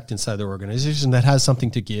respect inside their organization that has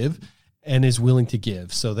something to give and is willing to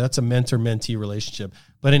give. So that's a mentor-mentee relationship.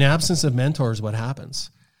 But in absence of mentors, what happens?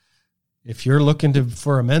 If you're looking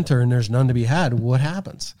for a mentor and there's none to be had, what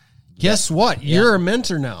happens? Guess what? You're a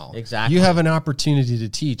mentor now. Exactly. You have an opportunity to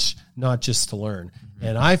teach, not just to learn. Mm-hmm.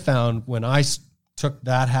 And I found when I took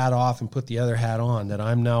that hat off and put the other hat on, that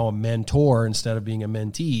I'm now a mentor instead of being a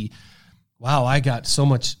mentee. Wow, I got so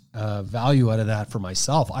much value out of that for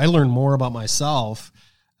myself. I learned more about myself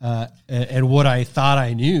and what I thought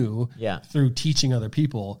I knew through teaching other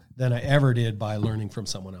people than I ever did by learning from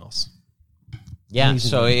someone else. Yeah, Amazing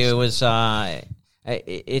so things. it was.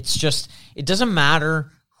 It's just, it doesn't matter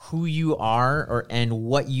who you are and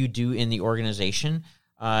what you do in the organization.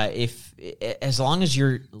 As long as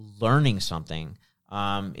you're learning something,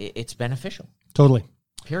 it's beneficial. Totally.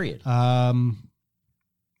 Period.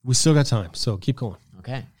 We still got time, so keep going.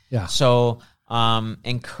 Okay. Yeah. So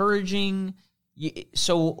encouraging.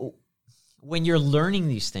 So when you're learning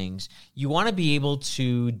these things, you want to be able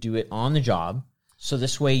to do it on the job. So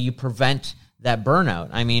this way you prevent that burnout.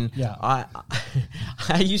 I mean, I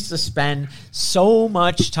used to spend so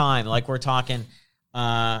much time, like we're talking,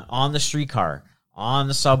 on the streetcar, on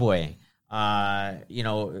the subway,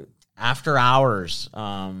 after hours,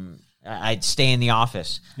 I'd stay in the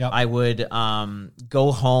office. Yep. I would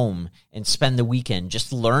go home and spend the weekend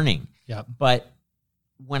just learning. Yep. But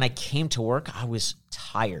when I came to work, I was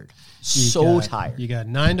tired. Tired. You got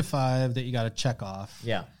 9 to 5 that you got to check off.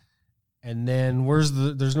 Yeah. And then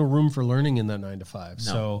there's no room for learning in that 9 to 5. No.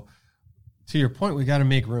 So to your point, we got to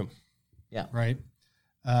make room. Yeah. Right.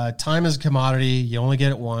 Time is a commodity. You only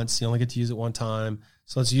get it once. You only get to use it one time.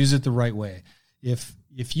 So let's use it the right way.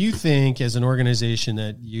 If you think as an organization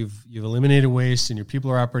that you've eliminated waste and your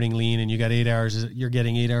people are operating lean and you got 8 hours, you're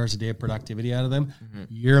getting 8 hours a day of productivity out of them,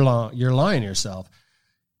 you're lying to yourself.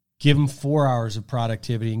 Give them 4 hours of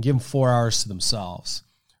productivity and give them 4 hours to themselves,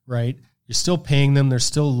 right? You're still paying them.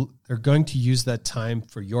 They're going to use that time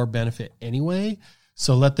for your benefit anyway.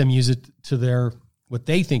 So let them use it to what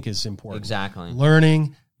they think is important. Exactly.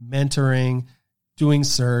 Learning, mentoring, doing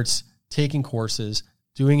certs, taking courses,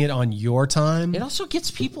 doing it on your time. It also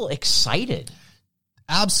gets people excited.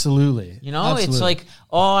 Absolutely. It's like,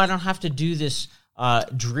 I don't have to do this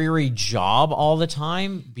dreary job all the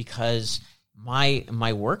time because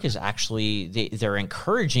my work is actually, they're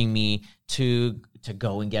encouraging me to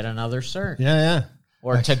go and get another cert. Yeah.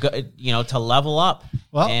 Or to go, to level up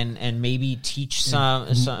and maybe teach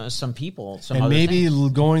some people some and other maybe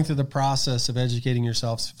things. Going through the process of educating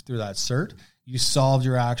yourself through that cert, you solved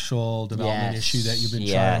your actual development issue that you've been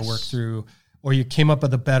trying to work through, or you came up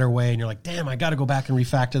with a better way and you're like, damn, I got to go back and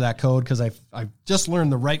refactor that code because I've just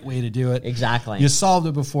learned the right way to do it. Exactly. You solved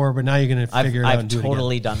it before, but now you're going to figure it out and do it again. I've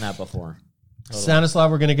totally done that before. Totally. Stanislav,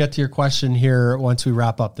 we're going to get to your question here once we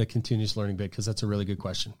wrap up the continuous learning bit because that's a really good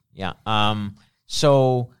question. Yeah.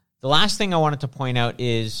 So the last thing I wanted to point out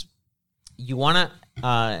is you want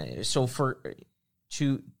to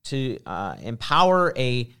empower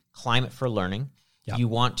a climate for learning, you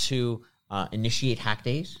want to initiate hack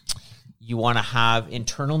days. You want to have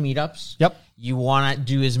internal meetups. Yep. You want to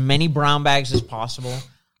do as many brown bags as possible.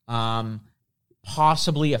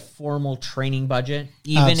 Possibly a formal training budget,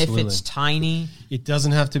 even if it's tiny. It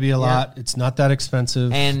doesn't have to be a lot. It's not that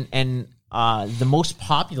expensive. And the most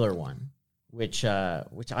popular one, which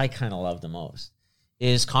I kind of love the most,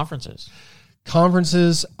 is conferences.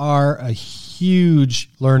 Conferences are a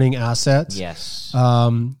huge learning asset. Yes.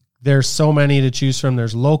 There's so many to choose from.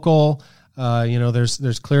 There's local,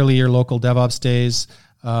 there's clearly your local DevOps days.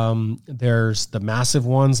 There's the massive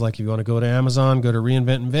ones, like if you want to go to Amazon, go to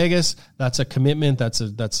reInvent in Vegas. That's a commitment. That's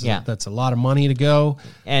a lot of money to go.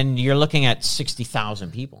 And you're looking at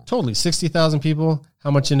 60,000 people. Totally. 60,000 people.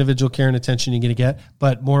 How much individual care and attention you're going to get.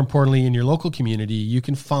 But more importantly, in your local community, you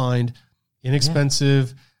can find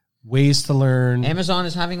inexpensive ways to learn. Amazon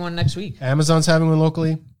is having one next week. Amazon's having one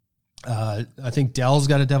locally. I think Dell's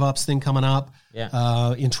got a DevOps thing coming up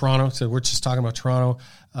in Toronto. So we're just talking about Toronto.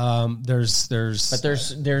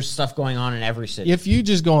 There's stuff going on in every city. If you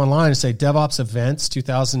just go online and say DevOps events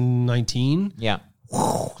 2019,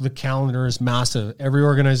 the calendar is massive. Every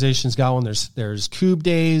organization's got one. There's Kube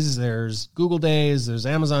days, there's Google days, there's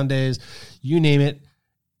Amazon days, you name it.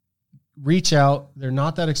 Reach out. They're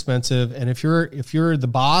not that expensive. And if you're the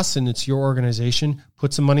boss and it's your organization,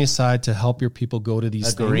 put some money aside to help your people go to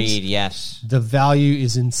these things. Agreed, yes. The value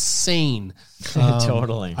is insane.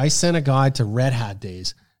 Totally. I sent a guy to Red Hat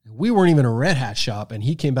days. We weren't even a Red Hat shop. And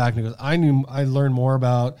he came back and he goes, I learned more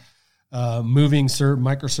about moving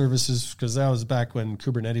microservices because that was back when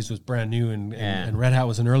Kubernetes was brand new and Red Hat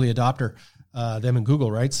was an early adopter, them and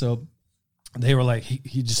Google, right? So they were like,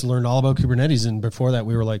 he just learned all about Kubernetes. And before that,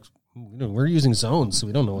 we were like, we're using zones, so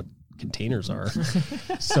we don't know what containers are.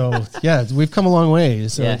 So we've come a long way.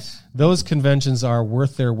 So those conventions are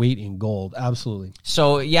worth their weight in gold. Absolutely.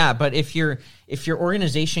 So but if your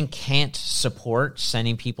organization can't support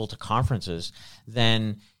sending people to conferences,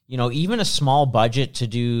 then even a small budget to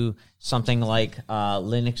do something like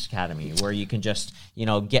Linux Academy, where you can just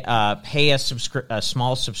pay a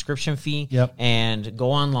small subscription fee and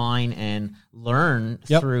go online and learn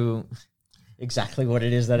through exactly what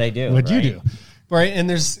it is that I do. You do. Right. And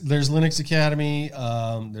there's Linux Academy,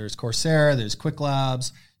 there's Coursera, there's Quick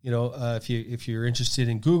Labs. If you're interested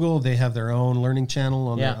in Google, they have their own learning channel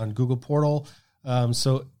on Google Portal.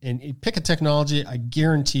 And you pick a technology, I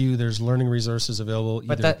guarantee you there's learning resources available.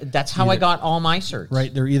 But that's how I got all my certs.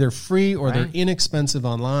 Right. They're either free or they're inexpensive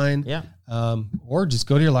online. Yeah. Or just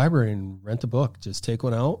go to your library and rent a book. Just take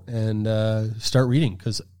one out and start reading,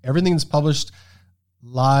 because everything that's published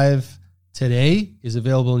live today is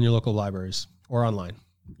available in your local libraries or online.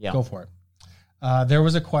 Yeah. Go for it. There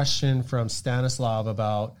was a question from Stanislav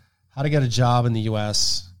about how to get a job in the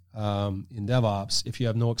U.S. In DevOps if you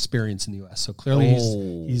have no experience in the U.S. So clearly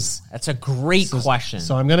he's that's a great question.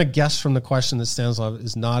 So I'm going to guess from the question that Stanislav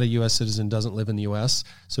is not a U.S. citizen, doesn't live in the U.S.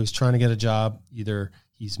 So he's trying to get a job. Either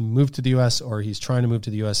he's moved to the U.S. or he's trying to move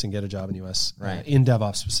to the U.S. and get a job in the U.S. In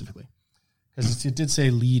DevOps specifically. Because it did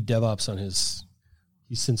say lead DevOps on his...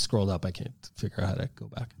 He's since scrolled up. I can't figure out how to go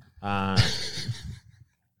back.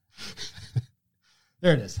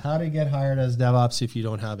 There it is. How to get hired as DevOps if you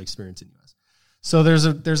don't have experience in US. So there's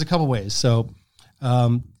a couple ways. So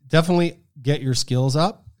definitely get your skills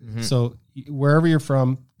up. Mm-hmm. So wherever you're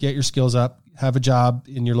from, get your skills up. Have a job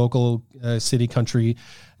in your local city, country,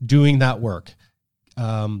 doing that work.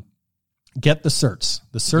 Get the certs.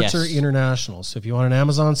 The certs are international. So if you want an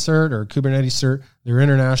Amazon cert or a Kubernetes cert, they're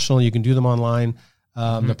international. You can do them online.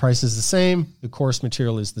 The price is the same. The course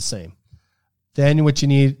material is the same. Then what you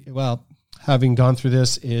need, well, having gone through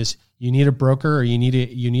this, is you need a broker, or you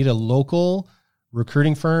need a local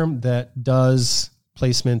recruiting firm that does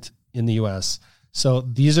placement in the US. So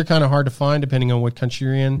these are kind of hard to find depending on what country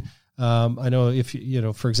you're in. I know if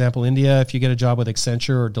for example, India, if you get a job with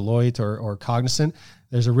Accenture or Deloitte or Cognizant,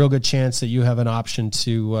 there's a real good chance that you have an option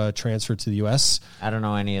to transfer to the US. I don't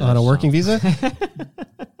know any of this. On a working visa.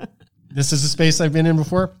 This is a space I've been in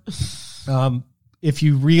before. If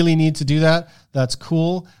you really need to do that, that's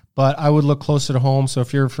cool. But I would look closer to home. So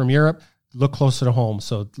if you're from Europe, look closer to home.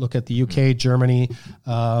 So look at the UK, Germany,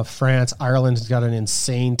 France, Ireland has got an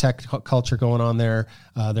insane tech culture going on there.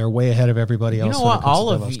 They're way ahead of everybody else. You know what? All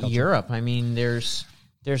of Europe. I mean, there's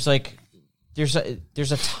a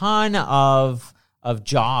ton of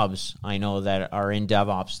jobs I know that are in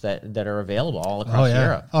DevOps that are available all across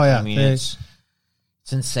Europe. Oh yeah. I mean, it's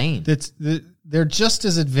insane. They're just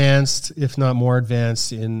as advanced, if not more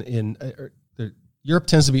advanced Europe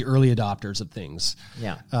tends to be early adopters of things.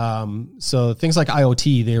 Yeah. So things like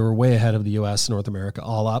IoT, they were way ahead of the US, North America,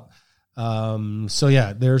 all up. So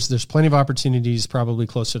yeah, there's plenty of opportunities probably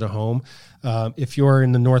closer to home. If you're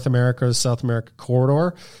in the North America, South America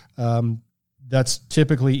corridor, that's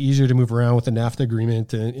typically easier to move around with the NAFTA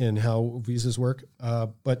agreement and how visas work.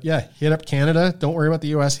 But yeah, hit up Canada. Don't worry about the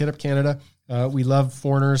US, hit up Canada. We love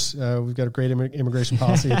foreigners. We've got a great immigration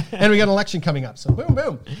policy, and we got an election coming up. So boom,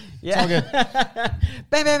 boom. Yeah. It's all good.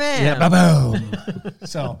 Bam, bam, bam. Yeah, boom.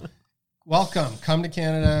 So welcome. Come to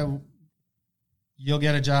Canada. You'll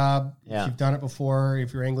get a job. Yeah. If you've done it before,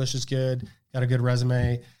 if your English is good, got a good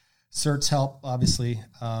resume. Certs help, obviously.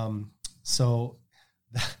 So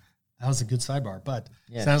that was a good sidebar. But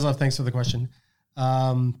Stanislav, thanks for the question.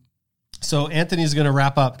 So Anthony's going to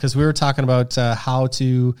wrap up because we were talking about how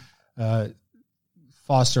to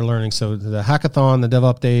foster learning. So the hackathon, the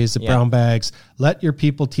DevOps days, the brown bags, let your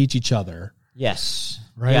people teach each other. Yes.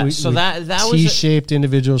 Right. Yeah. So that was T-shaped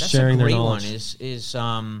individuals sharing their knowledge. That's a great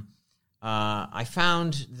one I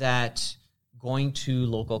found that going to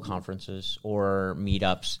local conferences or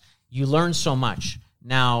meetups, you learn so much.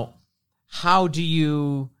 Now, how do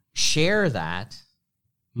you share that?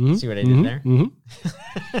 Mm-hmm. See what I did there?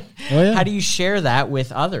 Mm-hmm. Oh, yeah. How do you share that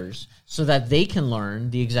with others so that they can learn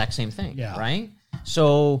the exact same thing? Yeah. Right.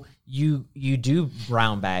 So you do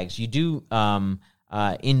brown bags, you do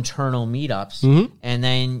internal meetups, and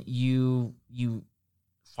then you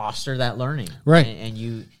foster that learning, right? And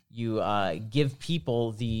you give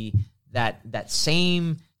people that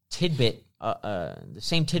same tidbit, the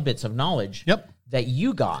same tidbits of knowledge that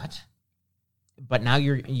you got, but now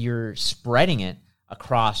you're spreading it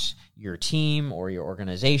across your team or your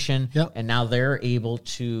organization, and now they're able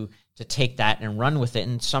to take that and run with it.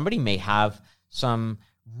 And somebody may have some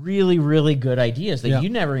really, really good ideas that you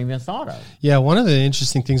never even thought of. Yeah, one of the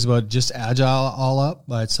interesting things about just Agile all up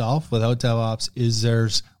by itself without DevOps is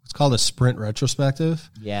there's what's called a sprint retrospective.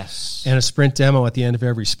 Yes. And a sprint demo at the end of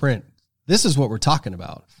every sprint. This is what we're talking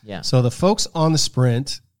about. Yeah. So the folks on the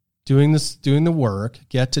sprint doing the work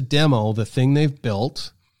get to demo the thing they've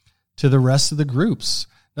built to the rest of the groups,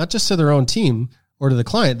 not just to their own team or to the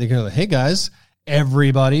client. They go, hey guys,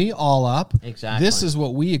 everybody all up. Exactly. This is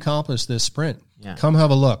what we accomplished this sprint. Yeah. Come have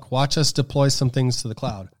a look. Watch us deploy some things to the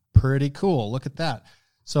cloud. Pretty cool. Look at that.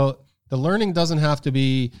 So the learning doesn't have to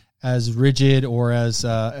be as rigid or as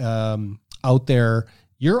out there.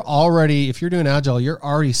 You're already, if you're doing Agile, you're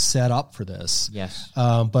already set up for this. Yes.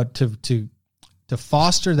 But to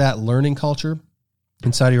foster that learning culture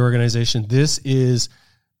inside your organization, this is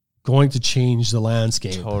going to change the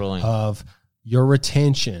landscape of your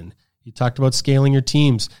retention. You talked about scaling your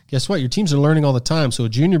teams. Guess what? Your teams are learning all the time. So a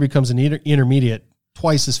junior becomes an intermediate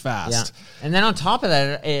twice as fast. Yeah. And then on top of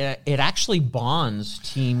that, it actually bonds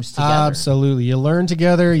teams together. Absolutely. You learn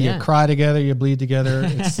together, you cry together, you bleed together.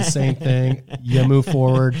 It's the same thing. You move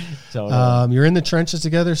forward. Totally. You're in the trenches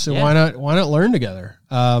together, so why not learn together?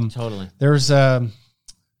 Totally. There's I'm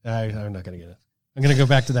not going to get it. I'm going to go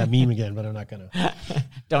back to that meme again, but I'm not going to.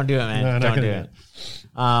 Don't do it, man. No, Don't do it.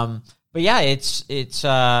 But yeah, it's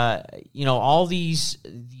all these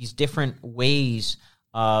different ways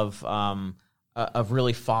of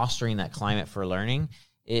really fostering that climate for learning.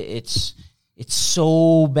 It's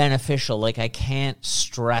so beneficial. Like I can't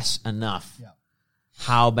stress enough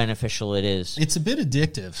how beneficial it is. It's a bit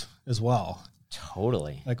addictive as well.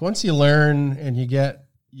 Totally. Like once you learn and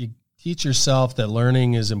you teach yourself that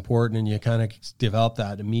learning is important and you kind of develop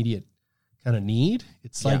that immediate kind of need,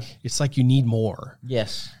 it's like you need more.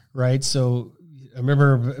 Yes. Right. So I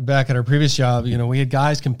remember back at our previous job, we had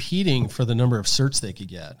guys competing for the number of certs they could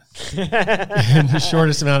get in the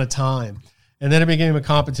shortest amount of time. And then it became a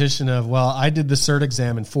competition of, well, I did the cert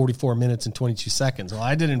exam in 44 minutes and 22 seconds. Well,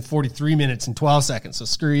 I did it in 43 minutes and 12 seconds. So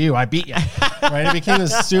screw you. I beat you. Right? It became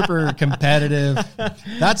this super competitive.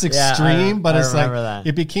 That's extreme, but it's like that.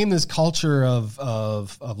 It became this culture of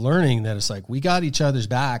learning that it's like, we got each other's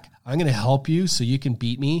back. I'm going to help you so you can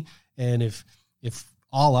beat me. And if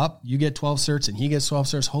all up, you get 12 certs and he gets 12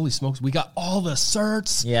 certs. Holy smokes, we got all the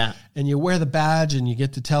certs. Yeah. And you wear the badge and you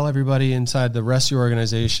get to tell everybody inside the rest of your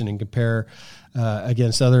organization and compare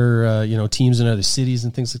against other teams in other cities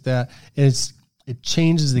and things like that. And it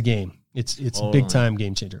changes the game. It's a big time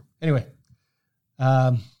game changer. Anyway,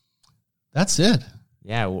 that's it.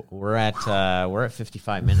 Yeah, we're at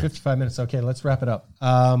 55 minutes. 55 minutes. Okay, let's wrap it up.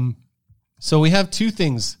 So we have two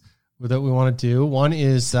things that we want to do. One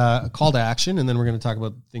is a call to action, and then we're going to talk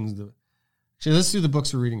about things that... Actually, let's do the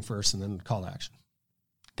books we're reading first, and then call to action.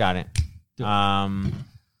 Got it. The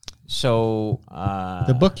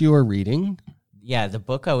book you are reading... Yeah, the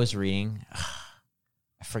book I was reading,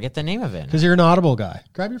 I forget the name of it. Because you're an Audible guy.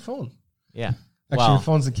 Grab your phone. Yeah. Actually, your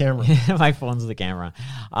phone's the camera. My phone's the camera.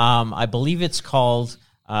 I believe it's called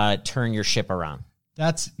Turn Your Ship Around.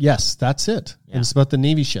 That's it. Yeah. It's about the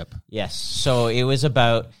Navy ship. Yes. So it was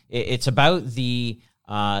about, it's about the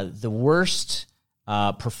worst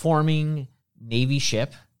performing Navy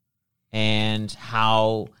ship and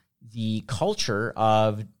how the culture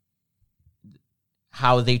of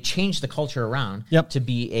how they changed the culture around to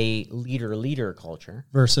be a leader culture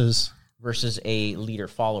versus a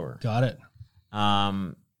leader-follower. Got it.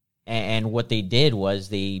 And what they did was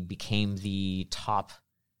they became the top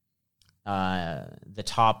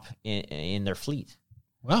in their fleet.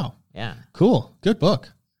 Wow. Yeah. Cool. Good book.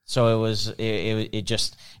 So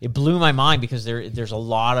it blew my mind because there's a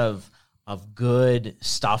lot of good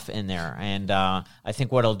stuff in there, and I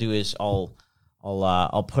think what I'll do is I'll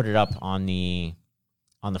put it up on the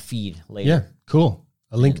feed later. Yeah, cool.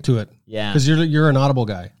 A link to it. Yeah, because you're an Audible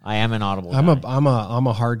guy. I am an Audible. I'm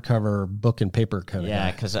a hardcover book and paper kind of guy.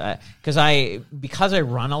 Yeah, because I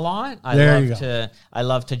run a lot. I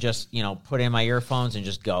love to just put in my earphones and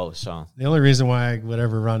just go. So the only reason why I would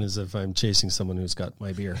ever run is if I'm chasing someone who's got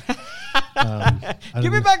my beer.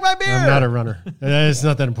 Give me back my beer. I'm not a runner. It's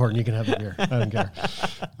not that important. You can have the beer. I don't care.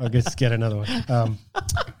 I'll just get another one.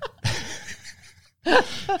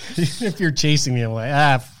 If you're chasing me, I'm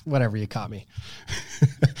like, whatever, you caught me.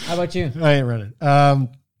 How about you? I ain't running.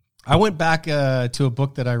 I went back to a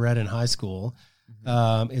book that I read in high school.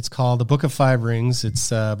 It's called The Book of Five Rings. It's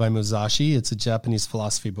by Musashi. It's a Japanese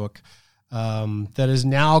philosophy book that is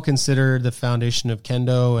now considered the foundation of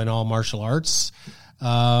kendo and all martial arts.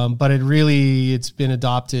 But it's been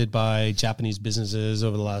adopted by Japanese businesses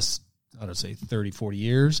over the last, 30, 40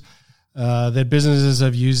 years. That businesses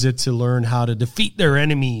have used it to learn how to defeat their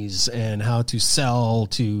enemies and how to sell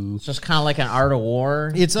to... So it's kind of like an art of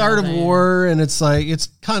war? It's art of war, and it's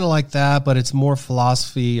kind of like that, but it's more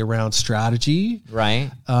philosophy around strategy.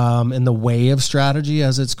 Right. And the way of strategy,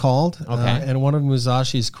 as it's called. Okay. And one of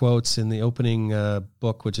Musashi's quotes in the opening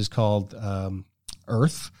book, which is called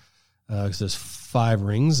Earth, because there's 5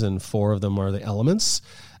 rings and 4 of them are the elements,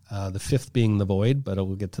 the 5th being the void, but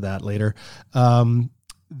we'll get to that later.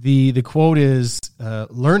 The quote is,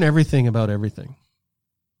 learn everything about everything.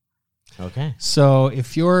 Okay. So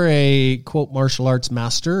if you're a, quote, martial arts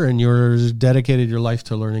master and you're dedicated your life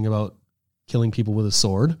to learning about killing people with a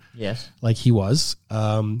sword, yes, like he was,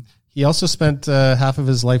 he also spent half of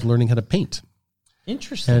his life learning how to paint.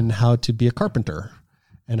 Interesting. And how to be a carpenter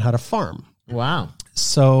and how to farm. Wow.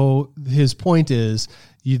 So his point is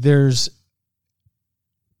there's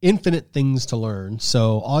infinite things to learn.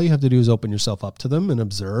 So all you have to do is open yourself up to them and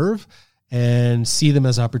observe and see them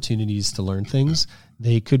as opportunities to learn things.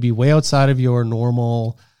 They could be way outside of your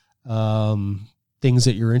normal things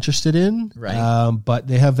that you're interested in, right? But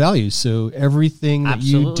they have value. So everything that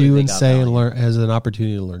you do and say and learn has an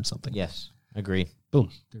opportunity to learn something. Yes, agree. Boom.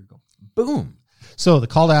 There you go. Boom. So the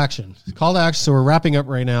call to action. So we're wrapping up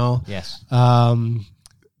right now. Yes.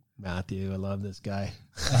 Matthew, I love this guy.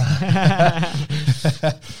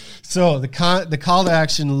 So the call to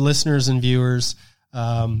action, listeners and viewers,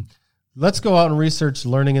 let's go out and research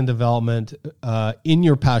learning and development in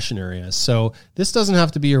your passion area. So this doesn't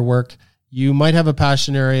have to be your work. You might have a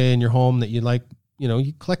passion area in your home that you like,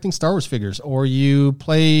 you collecting Star Wars figures, or you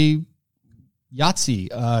play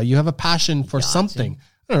Yahtzee. You have a passion for something.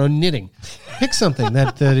 I don't know, knitting. Pick something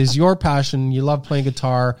that is your passion. You love playing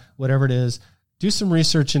guitar, whatever it is. Do some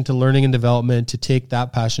research into learning and development to take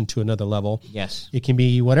that passion to another level. Yes. It can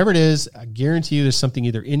be whatever it is. I guarantee you there's something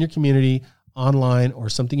either in your community, online, or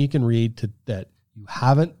something you can read that you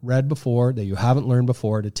haven't read before, that you haven't learned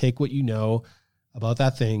before, to take what you know about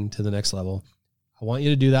that thing to the next level. I want you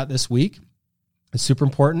to do that this week. It's super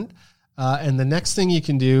important. And the next thing you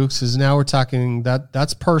can do, because now we're talking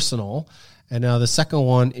that's personal. And now the second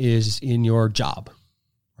one is in your job,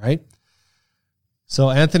 right? So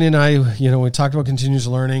Anthony and I, we talked about continuous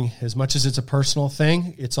learning. As much as it's a personal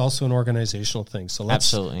thing, it's also an organizational thing. So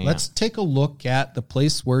let's take a look at the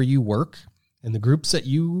place where you work and the groups that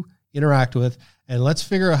you interact with, and let's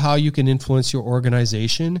figure out how you can influence your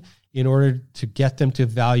organization in order to get them to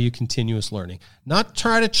value continuous learning. Not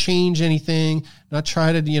try to change anything, not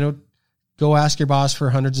try to, go ask your boss for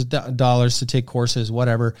hundreds of dollars to take courses,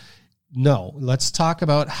 whatever. No, let's talk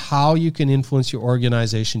about how you can influence your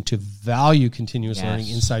organization to value continuous learning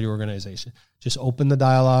inside your organization. Just open the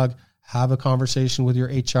dialogue, have a conversation with your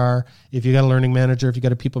HR. If you got a learning manager, if you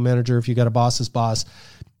got a people manager, if you got a boss's boss,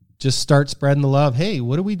 just start spreading the love. Hey,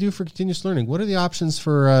 what do we do for continuous learning? What are the options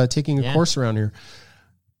for taking a course around here?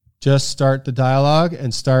 Just start the dialogue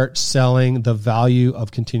and start selling the value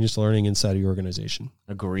of continuous learning inside of your organization.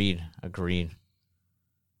 Agreed.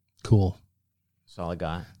 Cool. That's all I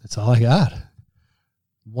got. That's all I got.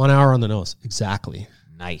 1 hour on the nose. Exactly.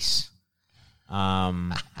 Nice.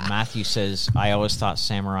 Matthew says, I always thought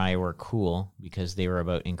samurai were cool because they were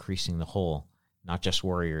about increasing the whole, not just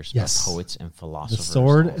warriors, but poets and philosophers. The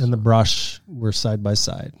sword and the brush were side by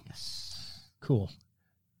side. Yes. Cool.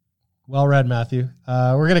 Well read, Matthew.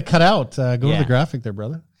 We're going to cut out. Go to the graphic there,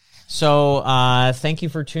 brother. So thank you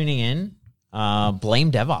for tuning in.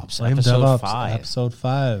 Blame DevOps, episode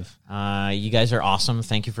 5. You guys are awesome.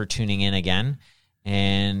 Thank you for tuning in again.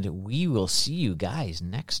 And we will see you guys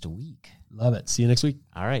next week. Love it. See you next week.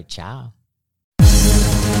 All right. Ciao.